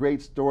 There's a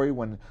great story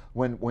when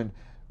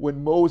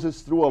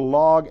Moses threw a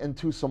log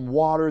into some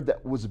water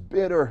that was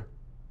bitter.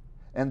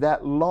 And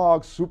that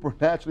log,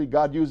 supernaturally,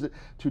 God used it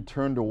to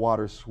turn the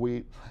water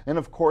sweet. And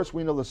of course,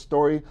 we know the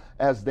story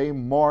as they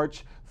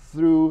march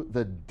through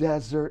the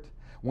desert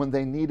when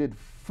they needed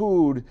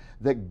food,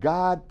 that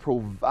God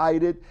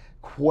provided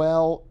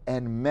quail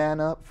and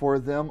manna for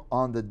them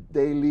on the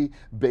daily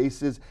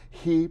basis.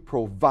 He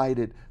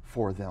provided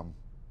for them.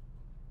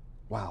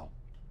 Wow.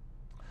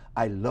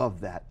 I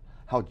love that.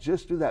 How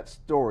just through that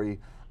story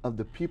of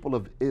the people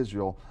of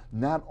Israel,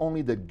 not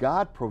only did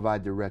God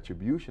provide the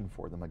retribution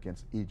for them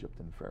against Egypt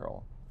and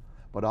Pharaoh,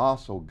 but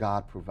also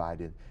God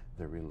provided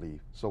the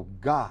relief. So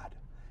God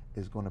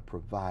is going to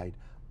provide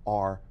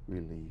our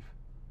relief.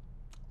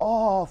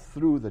 All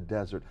through the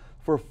desert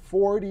for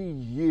 40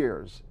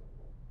 years.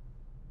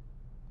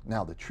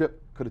 Now the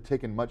trip could have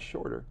taken much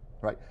shorter,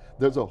 right?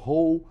 There's a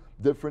whole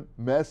different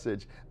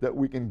message that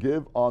we can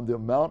give on the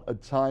amount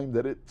of time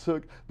that it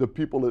took the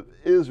people of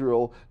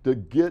Israel to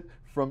get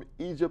from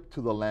Egypt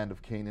to the land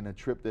of Canaan, a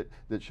trip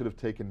that should have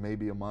taken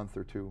maybe a month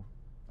or two,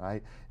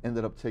 right?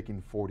 Ended up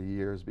taking 40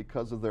 years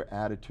because of their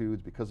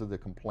attitudes, because of their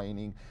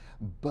complaining.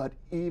 But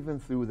even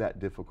through that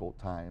difficult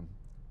time,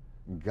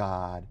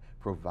 God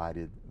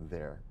provided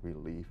their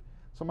relief.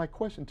 So my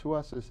question to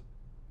us is,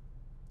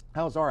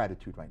 how is our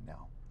attitude right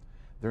now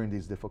during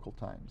these difficult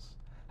times?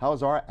 How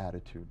is our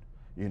attitude?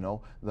 You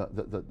know,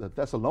 the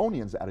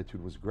Thessalonians'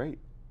 attitude was great.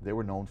 They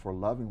were known for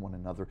loving one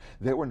another.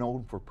 They were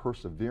known for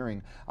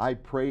persevering. I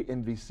pray,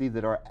 NVC,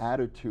 that our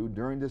attitude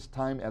during this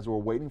time as we're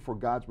waiting for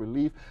God's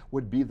relief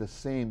would be the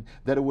same,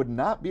 that it would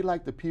not be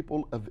like the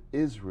people of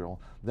Israel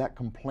that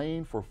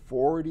complained for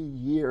 40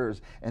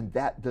 years and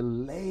that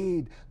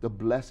delayed the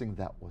blessing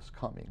that was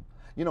coming.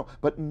 You know,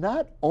 but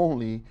not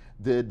only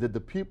did the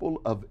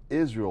people of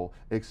Israel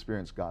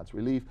experience God's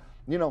relief,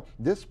 you know,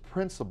 this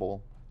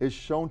principle is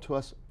shown to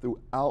us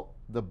throughout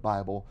the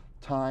Bible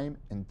time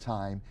and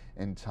time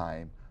and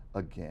time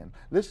again.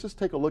 Let's just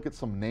take a look at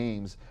some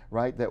names,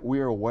 right, that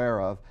we're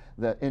aware of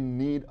that in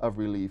need of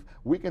relief.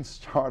 We can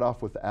start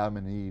off with Adam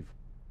and Eve,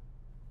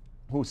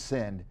 who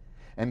sinned,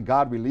 and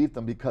God relieved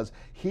them because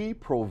he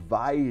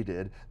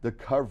provided the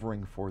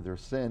covering for their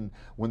sin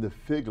when the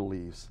fig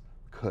leaves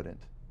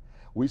couldn't.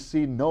 We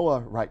see Noah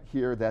right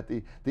here, that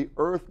the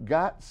earth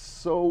got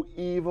so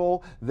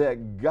evil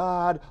that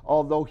God,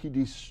 although he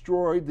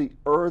destroyed the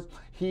earth,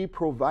 he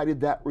provided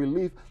that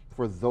relief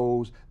for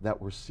those that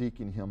were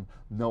seeking him,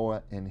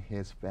 Noah and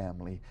his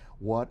family.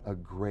 What a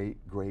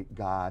great, great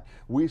God.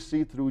 We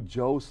see through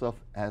Joseph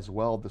as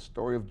well, the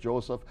story of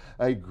Joseph,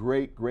 a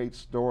great, great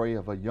story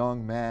of a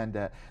young man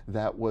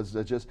that was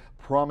just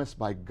promised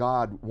by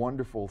God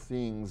wonderful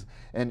things.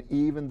 And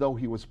even though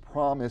he was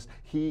promised,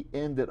 he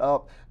ended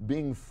up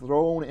being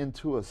thrown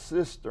into a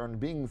cistern,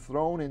 being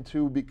thrown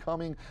into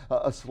becoming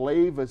a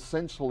slave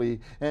essentially.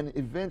 And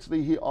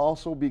eventually he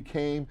also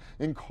became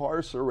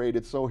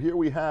incarcerated. So here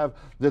we have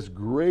this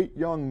great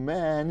young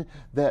man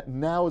that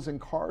now is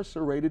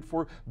incarcerated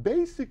for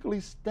basically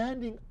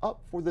standing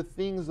up for the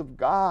things of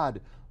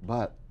God.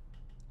 But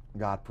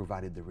God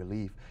provided the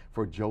relief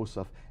for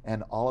Joseph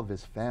and all of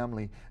his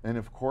family. And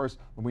of course,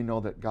 we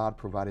know that God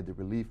provided the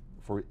relief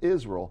for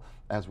Israel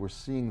as we're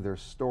seeing their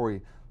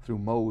story through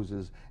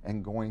Moses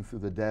and going through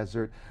the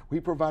desert. We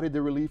provided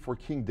the relief for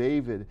King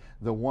David,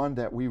 the one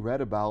that we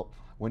read about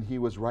when he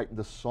was writing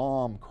the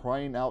psalm,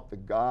 crying out to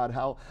God,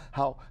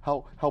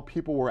 how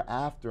people were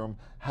after him,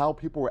 how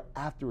people were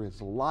after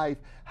his life,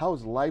 how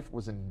his life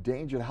was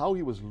endangered, how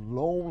he was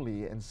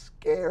lonely and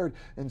scared,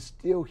 and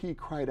still he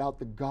cried out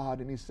to God,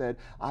 and he said,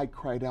 I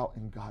cried out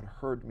and God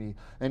heard me.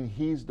 And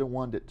he's the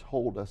one that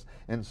told us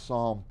in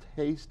Psalm,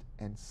 taste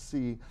and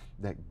see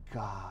that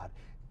God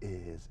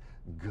is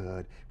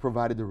good.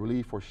 Provided the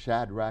relief for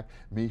Shadrach,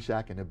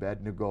 Meshach, and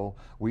Abednego.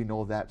 We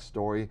know that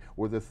story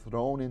where they're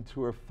thrown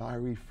into a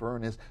fiery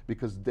furnace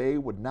because they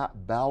would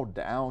not bow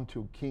down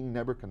to King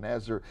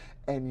Nebuchadnezzar.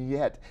 And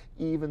yet,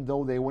 even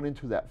though they went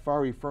into that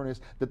fiery furnace,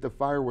 that the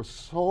fire was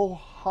so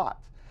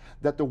hot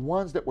that the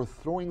ones that were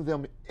throwing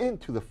them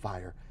into the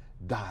fire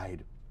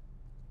died.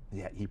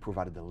 Yet he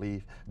provided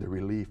the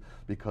relief,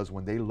 because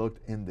when they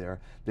looked in there,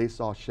 they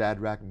saw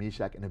Shadrach,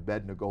 Meshach, and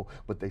Abednego,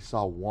 but they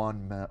saw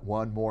one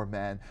more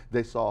man.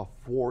 They saw a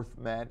fourth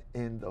man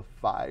in the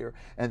fire,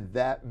 and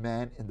that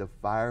man in the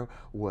fire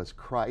was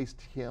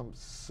Christ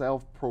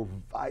himself,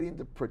 providing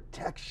the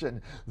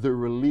protection, the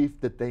relief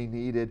that they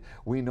needed.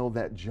 We know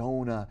that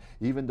Jonah,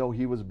 even though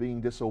he was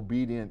being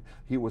disobedient,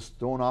 he was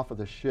thrown off of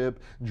the ship,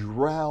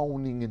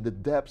 drowning in the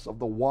depths of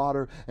the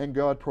water, and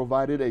God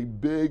provided a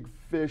big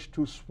fish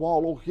to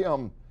swallow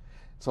him.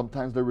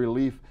 Sometimes the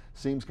relief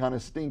seems kind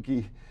of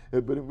stinky,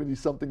 but it is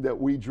something that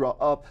we draw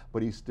up,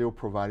 but he still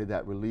provided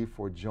that relief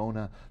for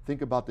Jonah.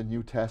 Think about the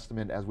New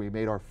Testament as we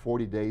made our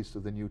 40 days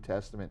through the New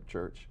Testament,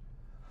 church.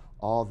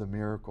 All the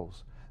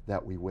miracles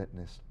that we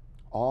witnessed,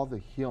 all the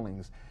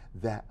healings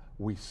that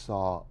we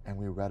saw and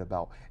we read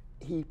about.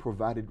 He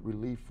provided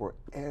relief for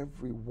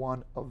every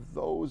one of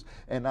those.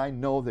 And I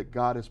know that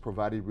God has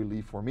provided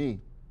relief for me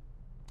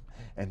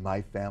and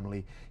my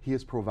family. He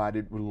has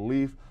provided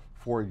relief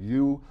for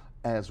you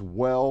as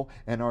well.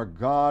 And our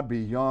God,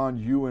 beyond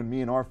you and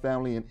me and our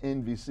family in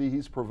NVC,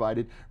 He's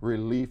provided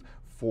relief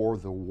for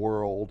the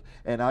world.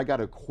 And I got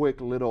a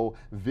quick little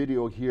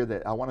video here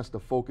that I want us to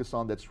focus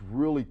on that's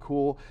really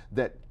cool,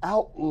 that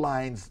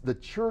outlines the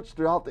church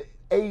throughout the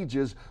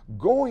ages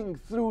going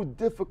through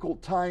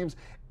difficult times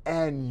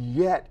and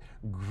yet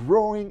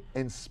growing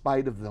in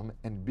spite of them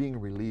and being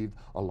relieved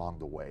along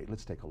the way.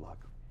 Let's take a look.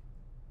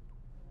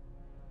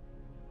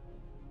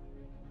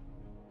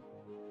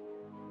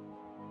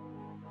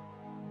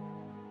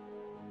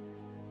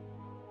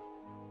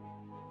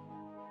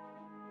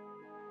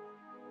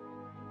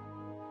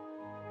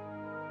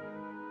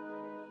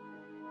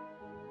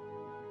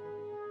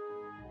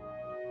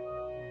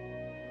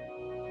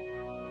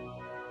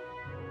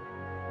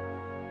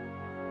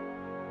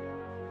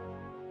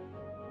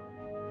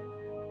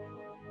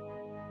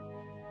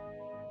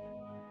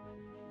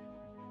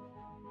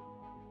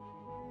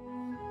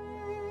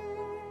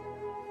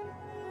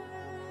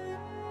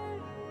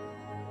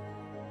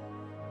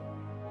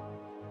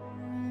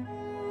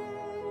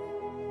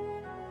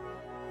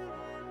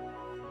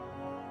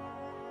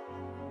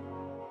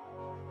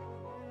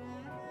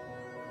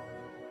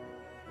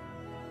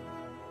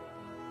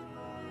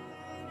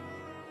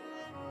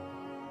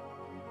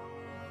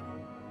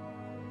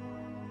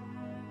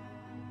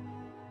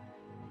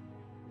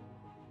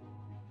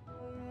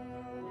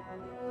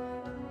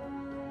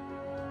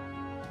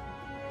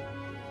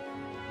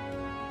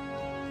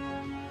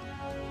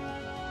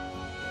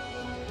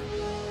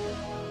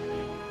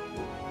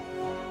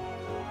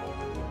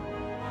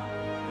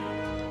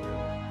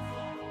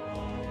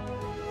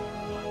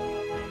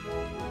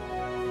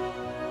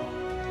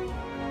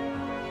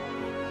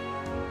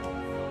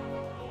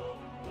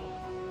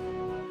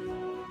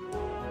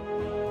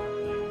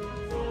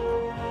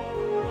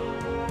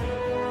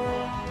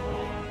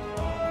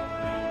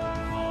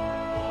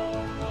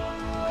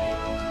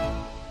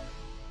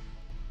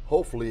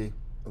 Hopefully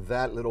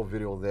that little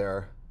video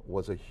there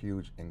was a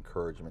huge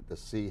encouragement to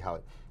see how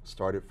it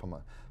started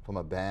from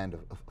a band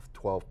of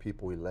 12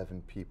 people,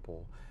 11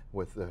 people,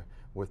 with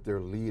their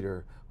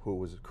leader who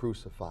was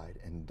crucified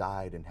and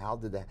died, and how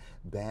did that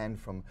band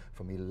from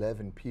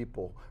 11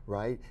 people,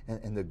 right,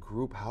 and the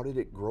group, how did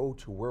it grow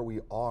to where we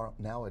are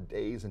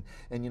nowadays?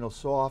 And you know,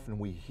 so often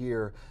we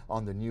hear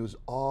on the news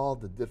all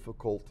the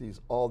difficulties,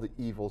 all the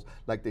evils,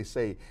 like they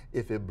say,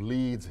 if it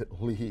bleeds,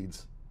 it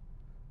leads,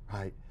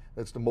 right?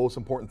 That's the most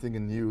important thing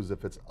in news.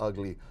 If it's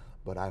ugly,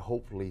 but I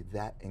hopefully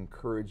that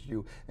encouraged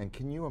you. And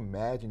can you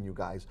imagine, you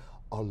guys,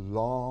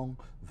 along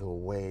the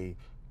way,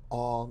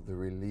 all the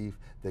relief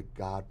that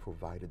God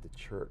provided the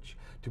church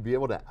to be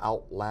able to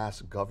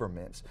outlast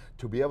governments,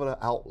 to be able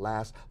to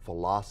outlast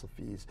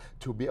philosophies,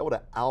 to be able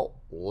to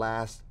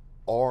outlast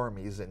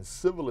armies and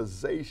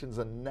civilizations,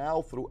 and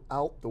now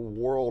throughout the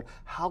world,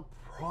 how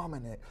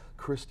prominent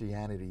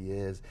Christianity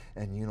is.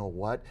 And you know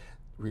what?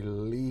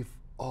 Relief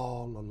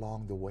all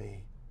along the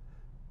way.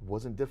 It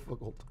wasn't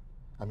difficult.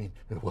 I mean,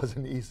 it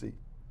wasn't easy.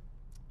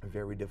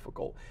 Very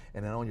difficult.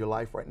 And in your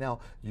life right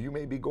now, you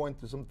may be going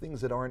through some things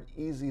that aren't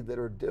easy, that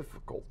are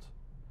difficult,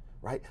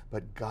 right?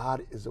 But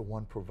God is the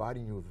one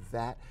providing you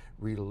that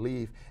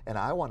relief. And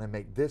I want to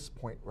make this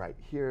point right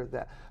here,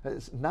 that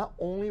not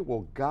only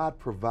will God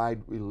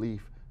provide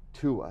relief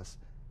to us,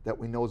 that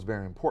we know is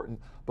very important,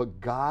 but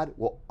God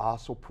will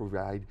also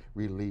provide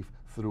relief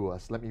through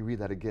us. Let me read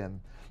that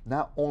again.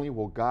 Not only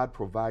will God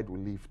provide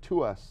relief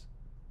to us,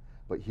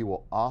 but he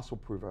will also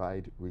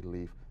provide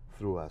relief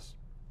through us.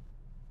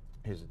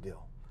 Here's the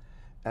deal.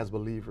 As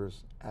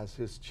believers, as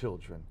his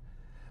children,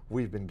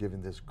 we've been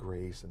given this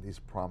grace and these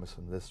promises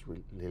and this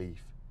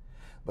relief.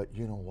 But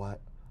you know what?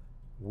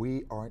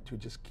 We aren't to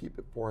just keep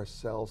it for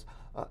ourselves.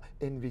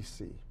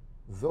 NVC,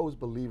 those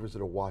believers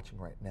that are watching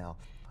right now,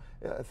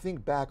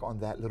 think back on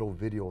that little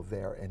video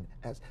there, and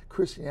as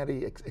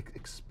Christianity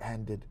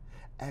expanded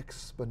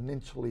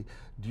exponentially,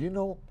 do you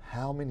know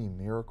how many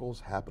miracles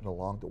happened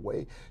along the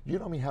way? You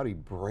know how many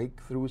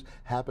breakthroughs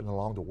happened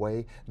along the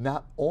way?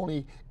 Not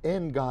only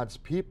in God's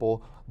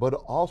people, but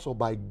also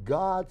by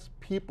God's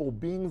people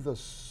being the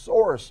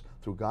source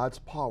through God's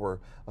power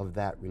of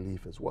that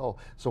relief as well.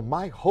 So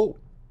my hope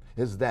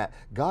is that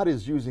God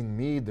is using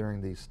me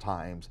during these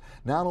times,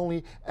 not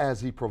only as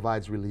he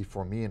provides relief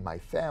for me and my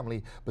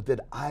family, but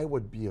that I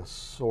would be a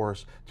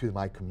source to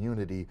my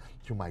community,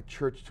 to my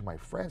church, to my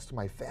friends, to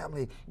my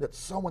family, that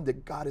someone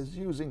that God is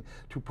using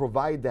to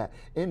provide that.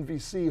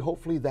 NVC,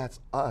 hopefully that's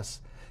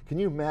us. Can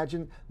you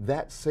imagine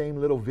that same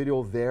little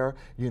video there,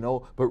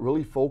 but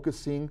really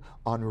focusing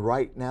on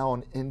right now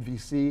on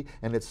NVC,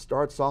 and it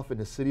starts off in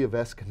the city of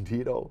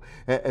Escondido,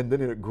 and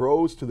then it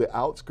grows to the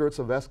outskirts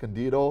of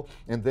Escondido,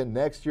 and then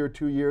next year,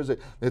 2 years,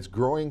 it's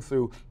growing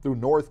through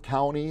North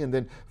County, and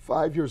then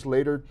 5 years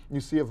later, you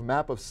see a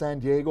map of San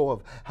Diego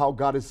of how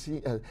God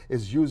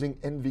is using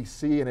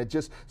NVC, and it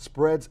just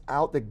spreads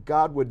out that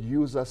God would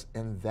use us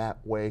in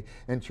that way.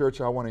 And church,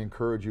 I want to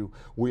encourage you,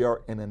 we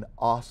are in an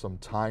awesome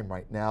time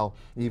right now,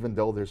 even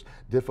though there's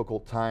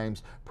difficult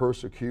times,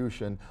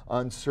 persecution,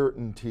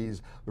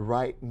 uncertainties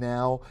right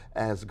now,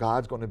 as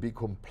God's going to be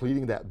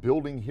completing that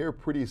building here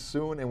pretty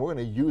soon, and we're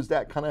going to use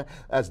that kind of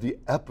as the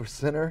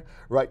epicenter,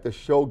 right, to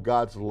show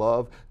God's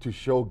love, to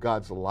show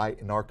God's light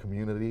in our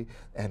community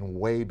and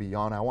way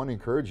beyond. I want to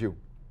encourage you,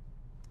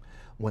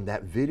 when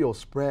that video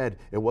spread,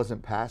 it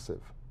wasn't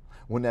passive.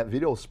 When that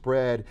video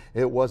spread,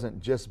 it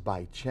wasn't just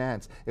by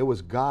chance. It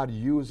was God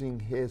using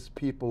his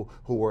people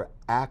who were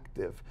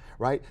active,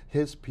 right?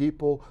 His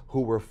people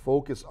who were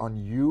focused on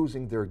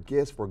using their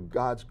gifts for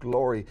God's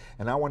glory.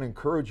 And I want to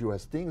encourage you,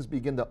 as things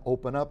begin to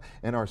open up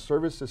and our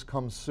services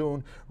come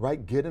soon,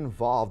 right? Get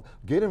involved.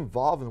 Get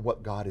involved in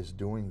what God is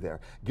doing there.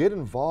 Get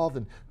involved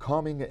in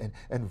coming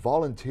and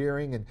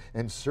volunteering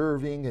and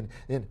serving,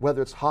 and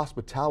whether it's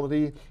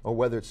hospitality, or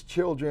whether it's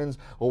children's,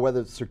 or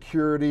whether it's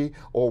security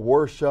or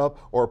worship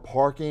or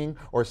parking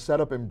or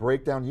setup and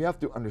breakdown. You have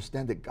to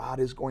understand that God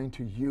is going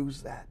to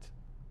use that.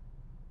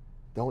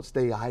 Don't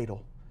stay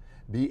idle.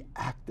 Be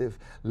active.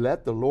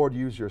 Let the Lord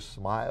use your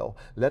smile.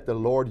 Let the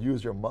Lord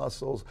use your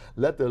muscles.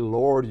 Let the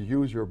Lord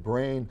use your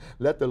brain.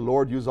 Let the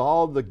Lord use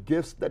all the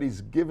gifts that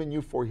he's given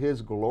you for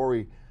his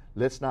glory.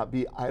 Let's not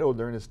be idle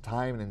during this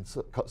time and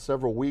in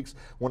several weeks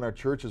when our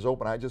church is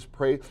open. I just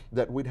pray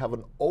that we'd have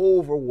an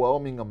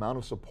overwhelming amount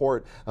of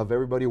support of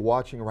everybody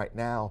watching right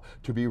now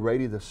to be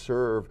ready to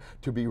serve,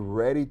 to be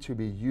ready to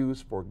be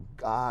used for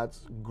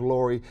God's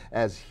glory,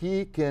 as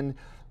he can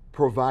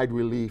provide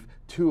relief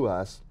to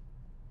us,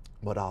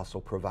 but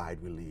also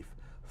provide relief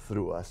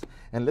through us.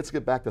 And let's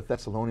get back to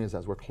Thessalonians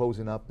as we're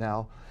closing up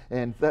now.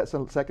 And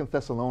 2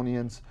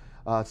 Thessalonians,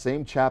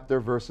 same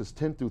chapter, verses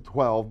 10 through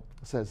 12,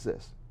 says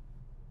this: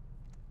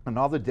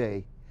 "Another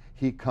day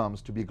he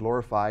comes to be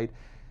glorified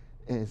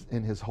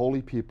in his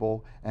holy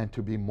people, and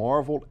to be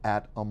marveled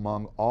at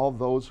among all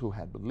those who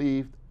had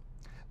believed.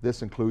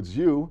 This includes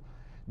you,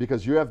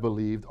 because you have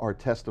believed our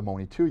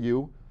testimony to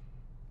you.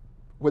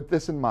 With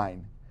this in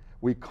mind,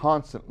 we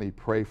constantly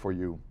pray for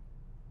you,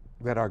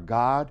 that our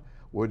God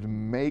would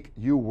make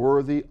you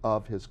worthy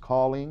of his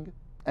calling,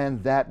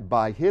 and that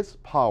by his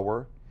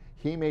power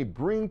he may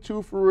bring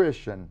to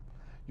fruition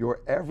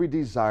your every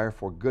desire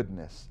for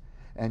goodness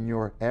and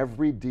your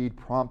every deed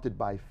prompted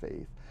by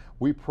faith.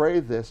 We pray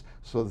this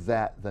so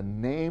that the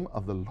name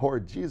of the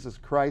Lord Jesus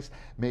Christ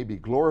may be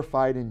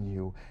glorified in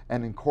you,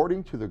 and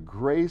according to the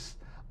grace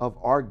of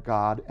our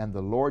God and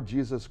the Lord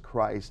Jesus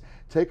Christ."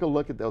 Take a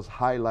look at those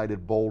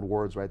highlighted bold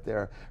words right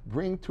there.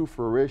 Bring to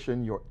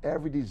fruition your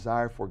every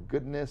desire for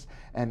goodness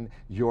and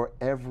your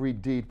every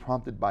deed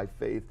prompted by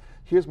faith.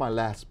 Here's my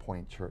last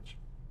point, church.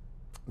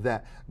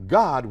 that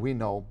God, we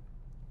know,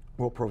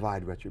 will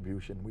provide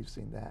retribution. We've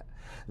seen that.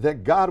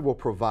 That God will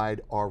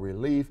provide our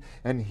relief.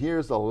 And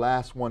here's the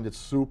last one that's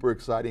super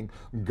exciting.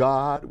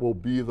 God will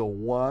be the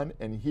one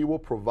and he will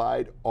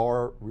provide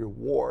our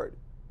reward.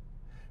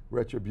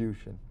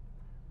 Retribution,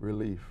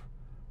 relief,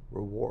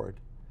 reward.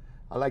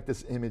 I like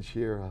this image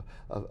here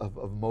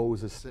of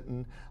Moses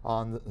sitting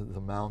on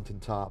the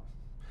mountaintop,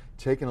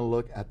 taking a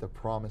look at the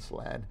promised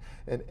land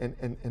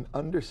and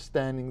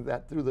understanding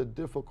that through the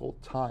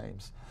difficult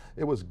times,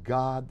 it was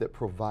God that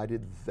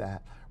provided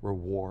that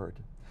reward.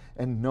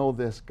 And know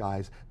this,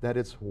 guys, that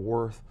it's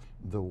worth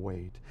the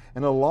wait.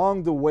 And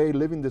along the way,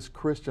 living this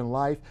Christian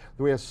life,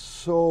 we have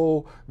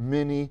so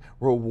many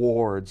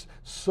rewards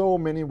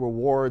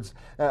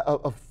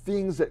of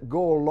things that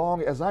go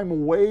along as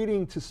I'm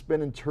waiting to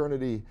spend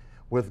eternity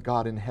with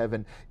God in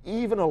heaven.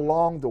 Even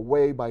along the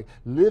way, by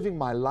living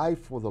my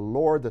life for the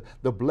Lord,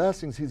 the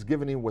blessings he's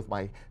given me with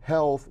my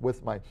health,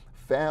 with my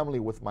family,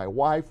 with my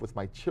wife, with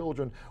my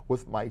children,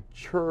 with my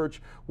church,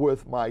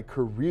 with my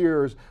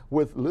careers,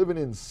 with living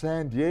in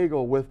San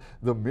Diego, with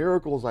the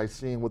miracles I've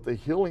seen, with the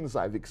healings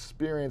I've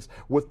experienced,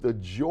 with the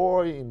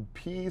joy and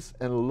peace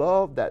and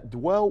love that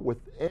dwell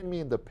within me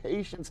and the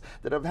patience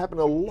that have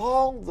happened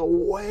along the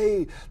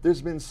way.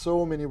 There's been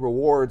so many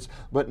rewards,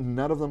 but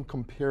none of them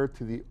compare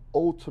to the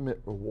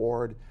ultimate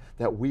reward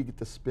that we get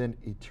to spend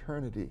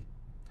eternity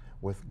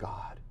with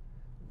God.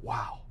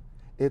 Wow.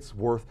 It's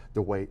worth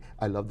the wait.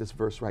 I love this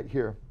verse right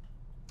here.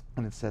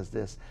 And it says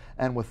this,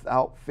 and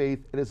without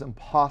faith it is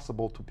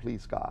impossible to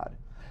please God,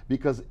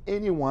 because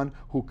anyone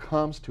who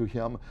comes to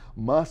him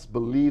must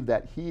believe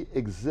that he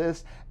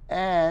exists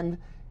and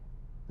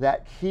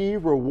that he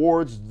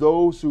rewards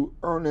those who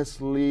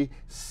earnestly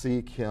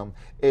seek him.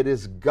 It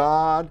is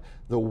God,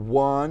 the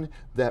one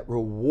that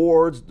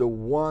rewards the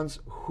ones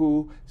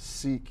who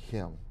seek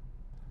him.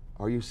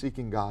 Are you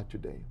seeking God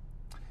today?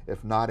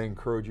 If not, I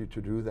encourage you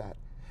to do that.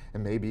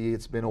 And maybe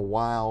it's been a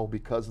while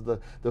because of the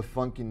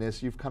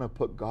funkiness, you've kind of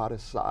put God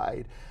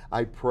aside.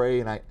 I pray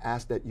and I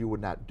ask that you would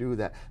not do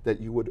that,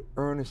 that you would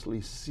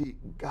earnestly seek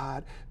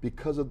God,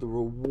 because of the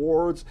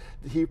rewards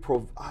that he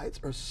provides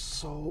are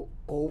so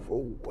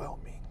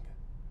overwhelming.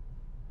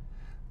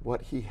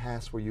 What he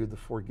has for you, the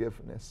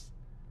forgiveness.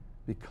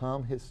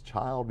 Become his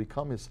child,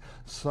 become his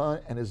son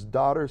and his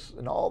daughters,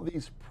 and all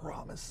these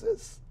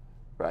promises,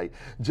 right?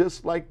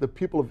 Just like the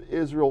people of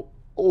Israel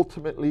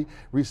ultimately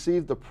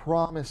received the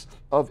promise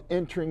of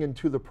entering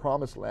into the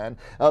promised land,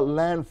 a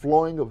land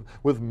flowing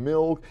with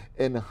milk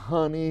and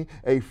honey,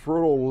 a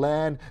fertile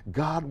land.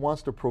 God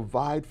wants to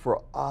provide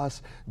for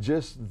us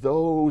just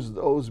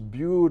those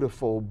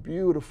beautiful,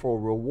 beautiful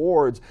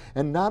rewards.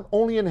 And not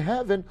only in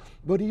heaven,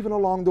 but even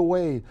along the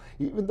way.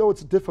 Even though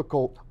it's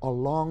difficult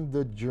along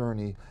the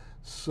journey,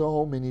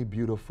 so many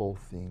beautiful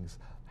things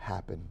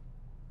happen.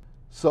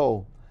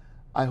 So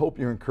I hope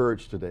you're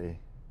encouraged today.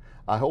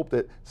 I hope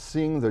that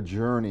seeing the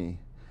journey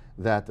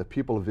that the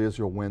people of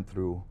Israel went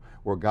through,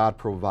 where God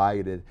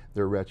provided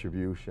their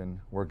retribution,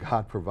 where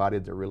God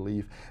provided their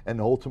relief, and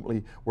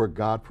ultimately where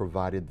God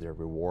provided their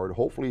reward.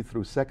 Hopefully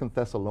through 2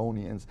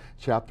 Thessalonians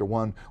chapter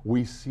 1,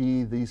 we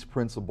see these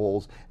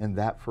principles in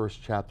that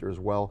first chapter as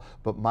well.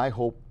 But my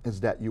hope is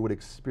that you would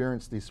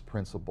experience these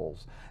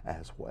principles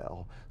as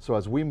well. So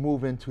as we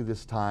move into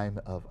this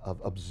time of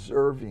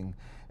observing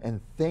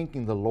and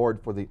thanking the Lord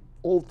for the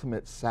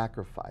ultimate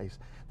sacrifice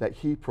that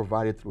he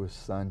provided through his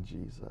son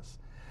Jesus,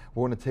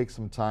 we're going to take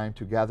some time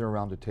to gather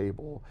around the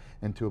table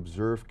and to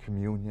observe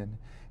communion.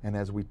 And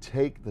as we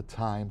take the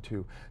time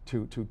to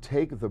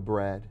take the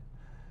bread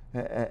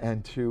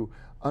and to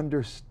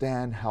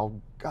understand how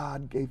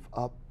God gave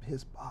up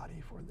his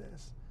body for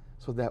this,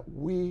 so that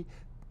we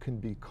can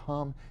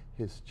become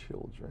his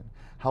children.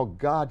 How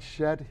God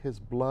shed his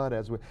blood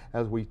as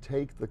we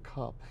take the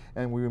cup.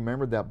 And we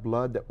remember that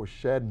blood that was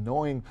shed,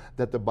 knowing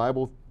that the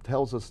Bible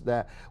tells us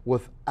that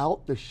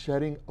without the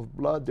shedding of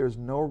blood, there's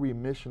no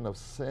remission of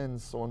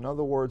sins. So in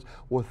other words,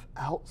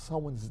 without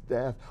someone's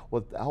death,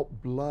 without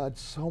blood,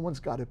 someone's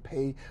got to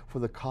pay for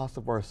the cost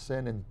of our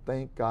sin. And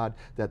thank God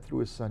that through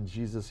his son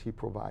Jesus, he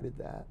provided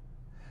that.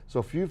 So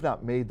if you've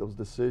not made those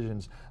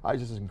decisions, I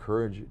just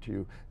encourage you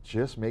to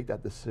just make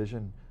that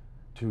decision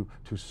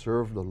to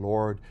serve the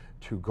Lord,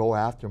 to go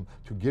after him,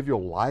 to give your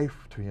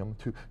life to him,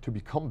 to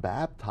become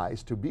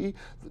baptized, to be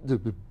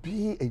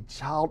a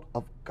child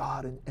of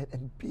God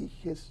and be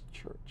his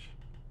church.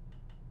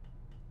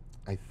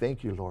 I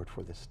thank you, Lord,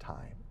 for this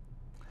time.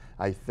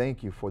 I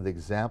thank you for the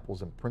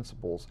examples and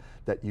principles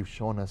that you've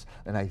shown us,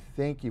 and I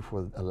thank you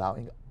for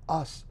allowing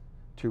us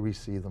to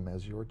receive them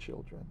as your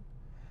children.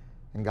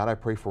 And God, I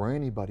pray for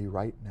anybody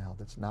right now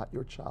that's not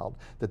your child,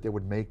 that they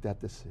would make that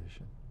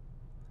decision.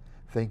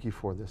 Thank you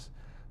for this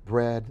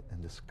bread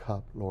and this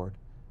cup, Lord,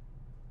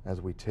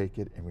 as we take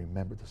it and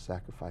remember the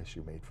sacrifice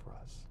you made for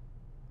us.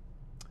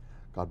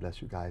 God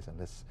bless you guys, and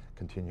let's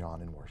continue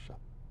on in worship.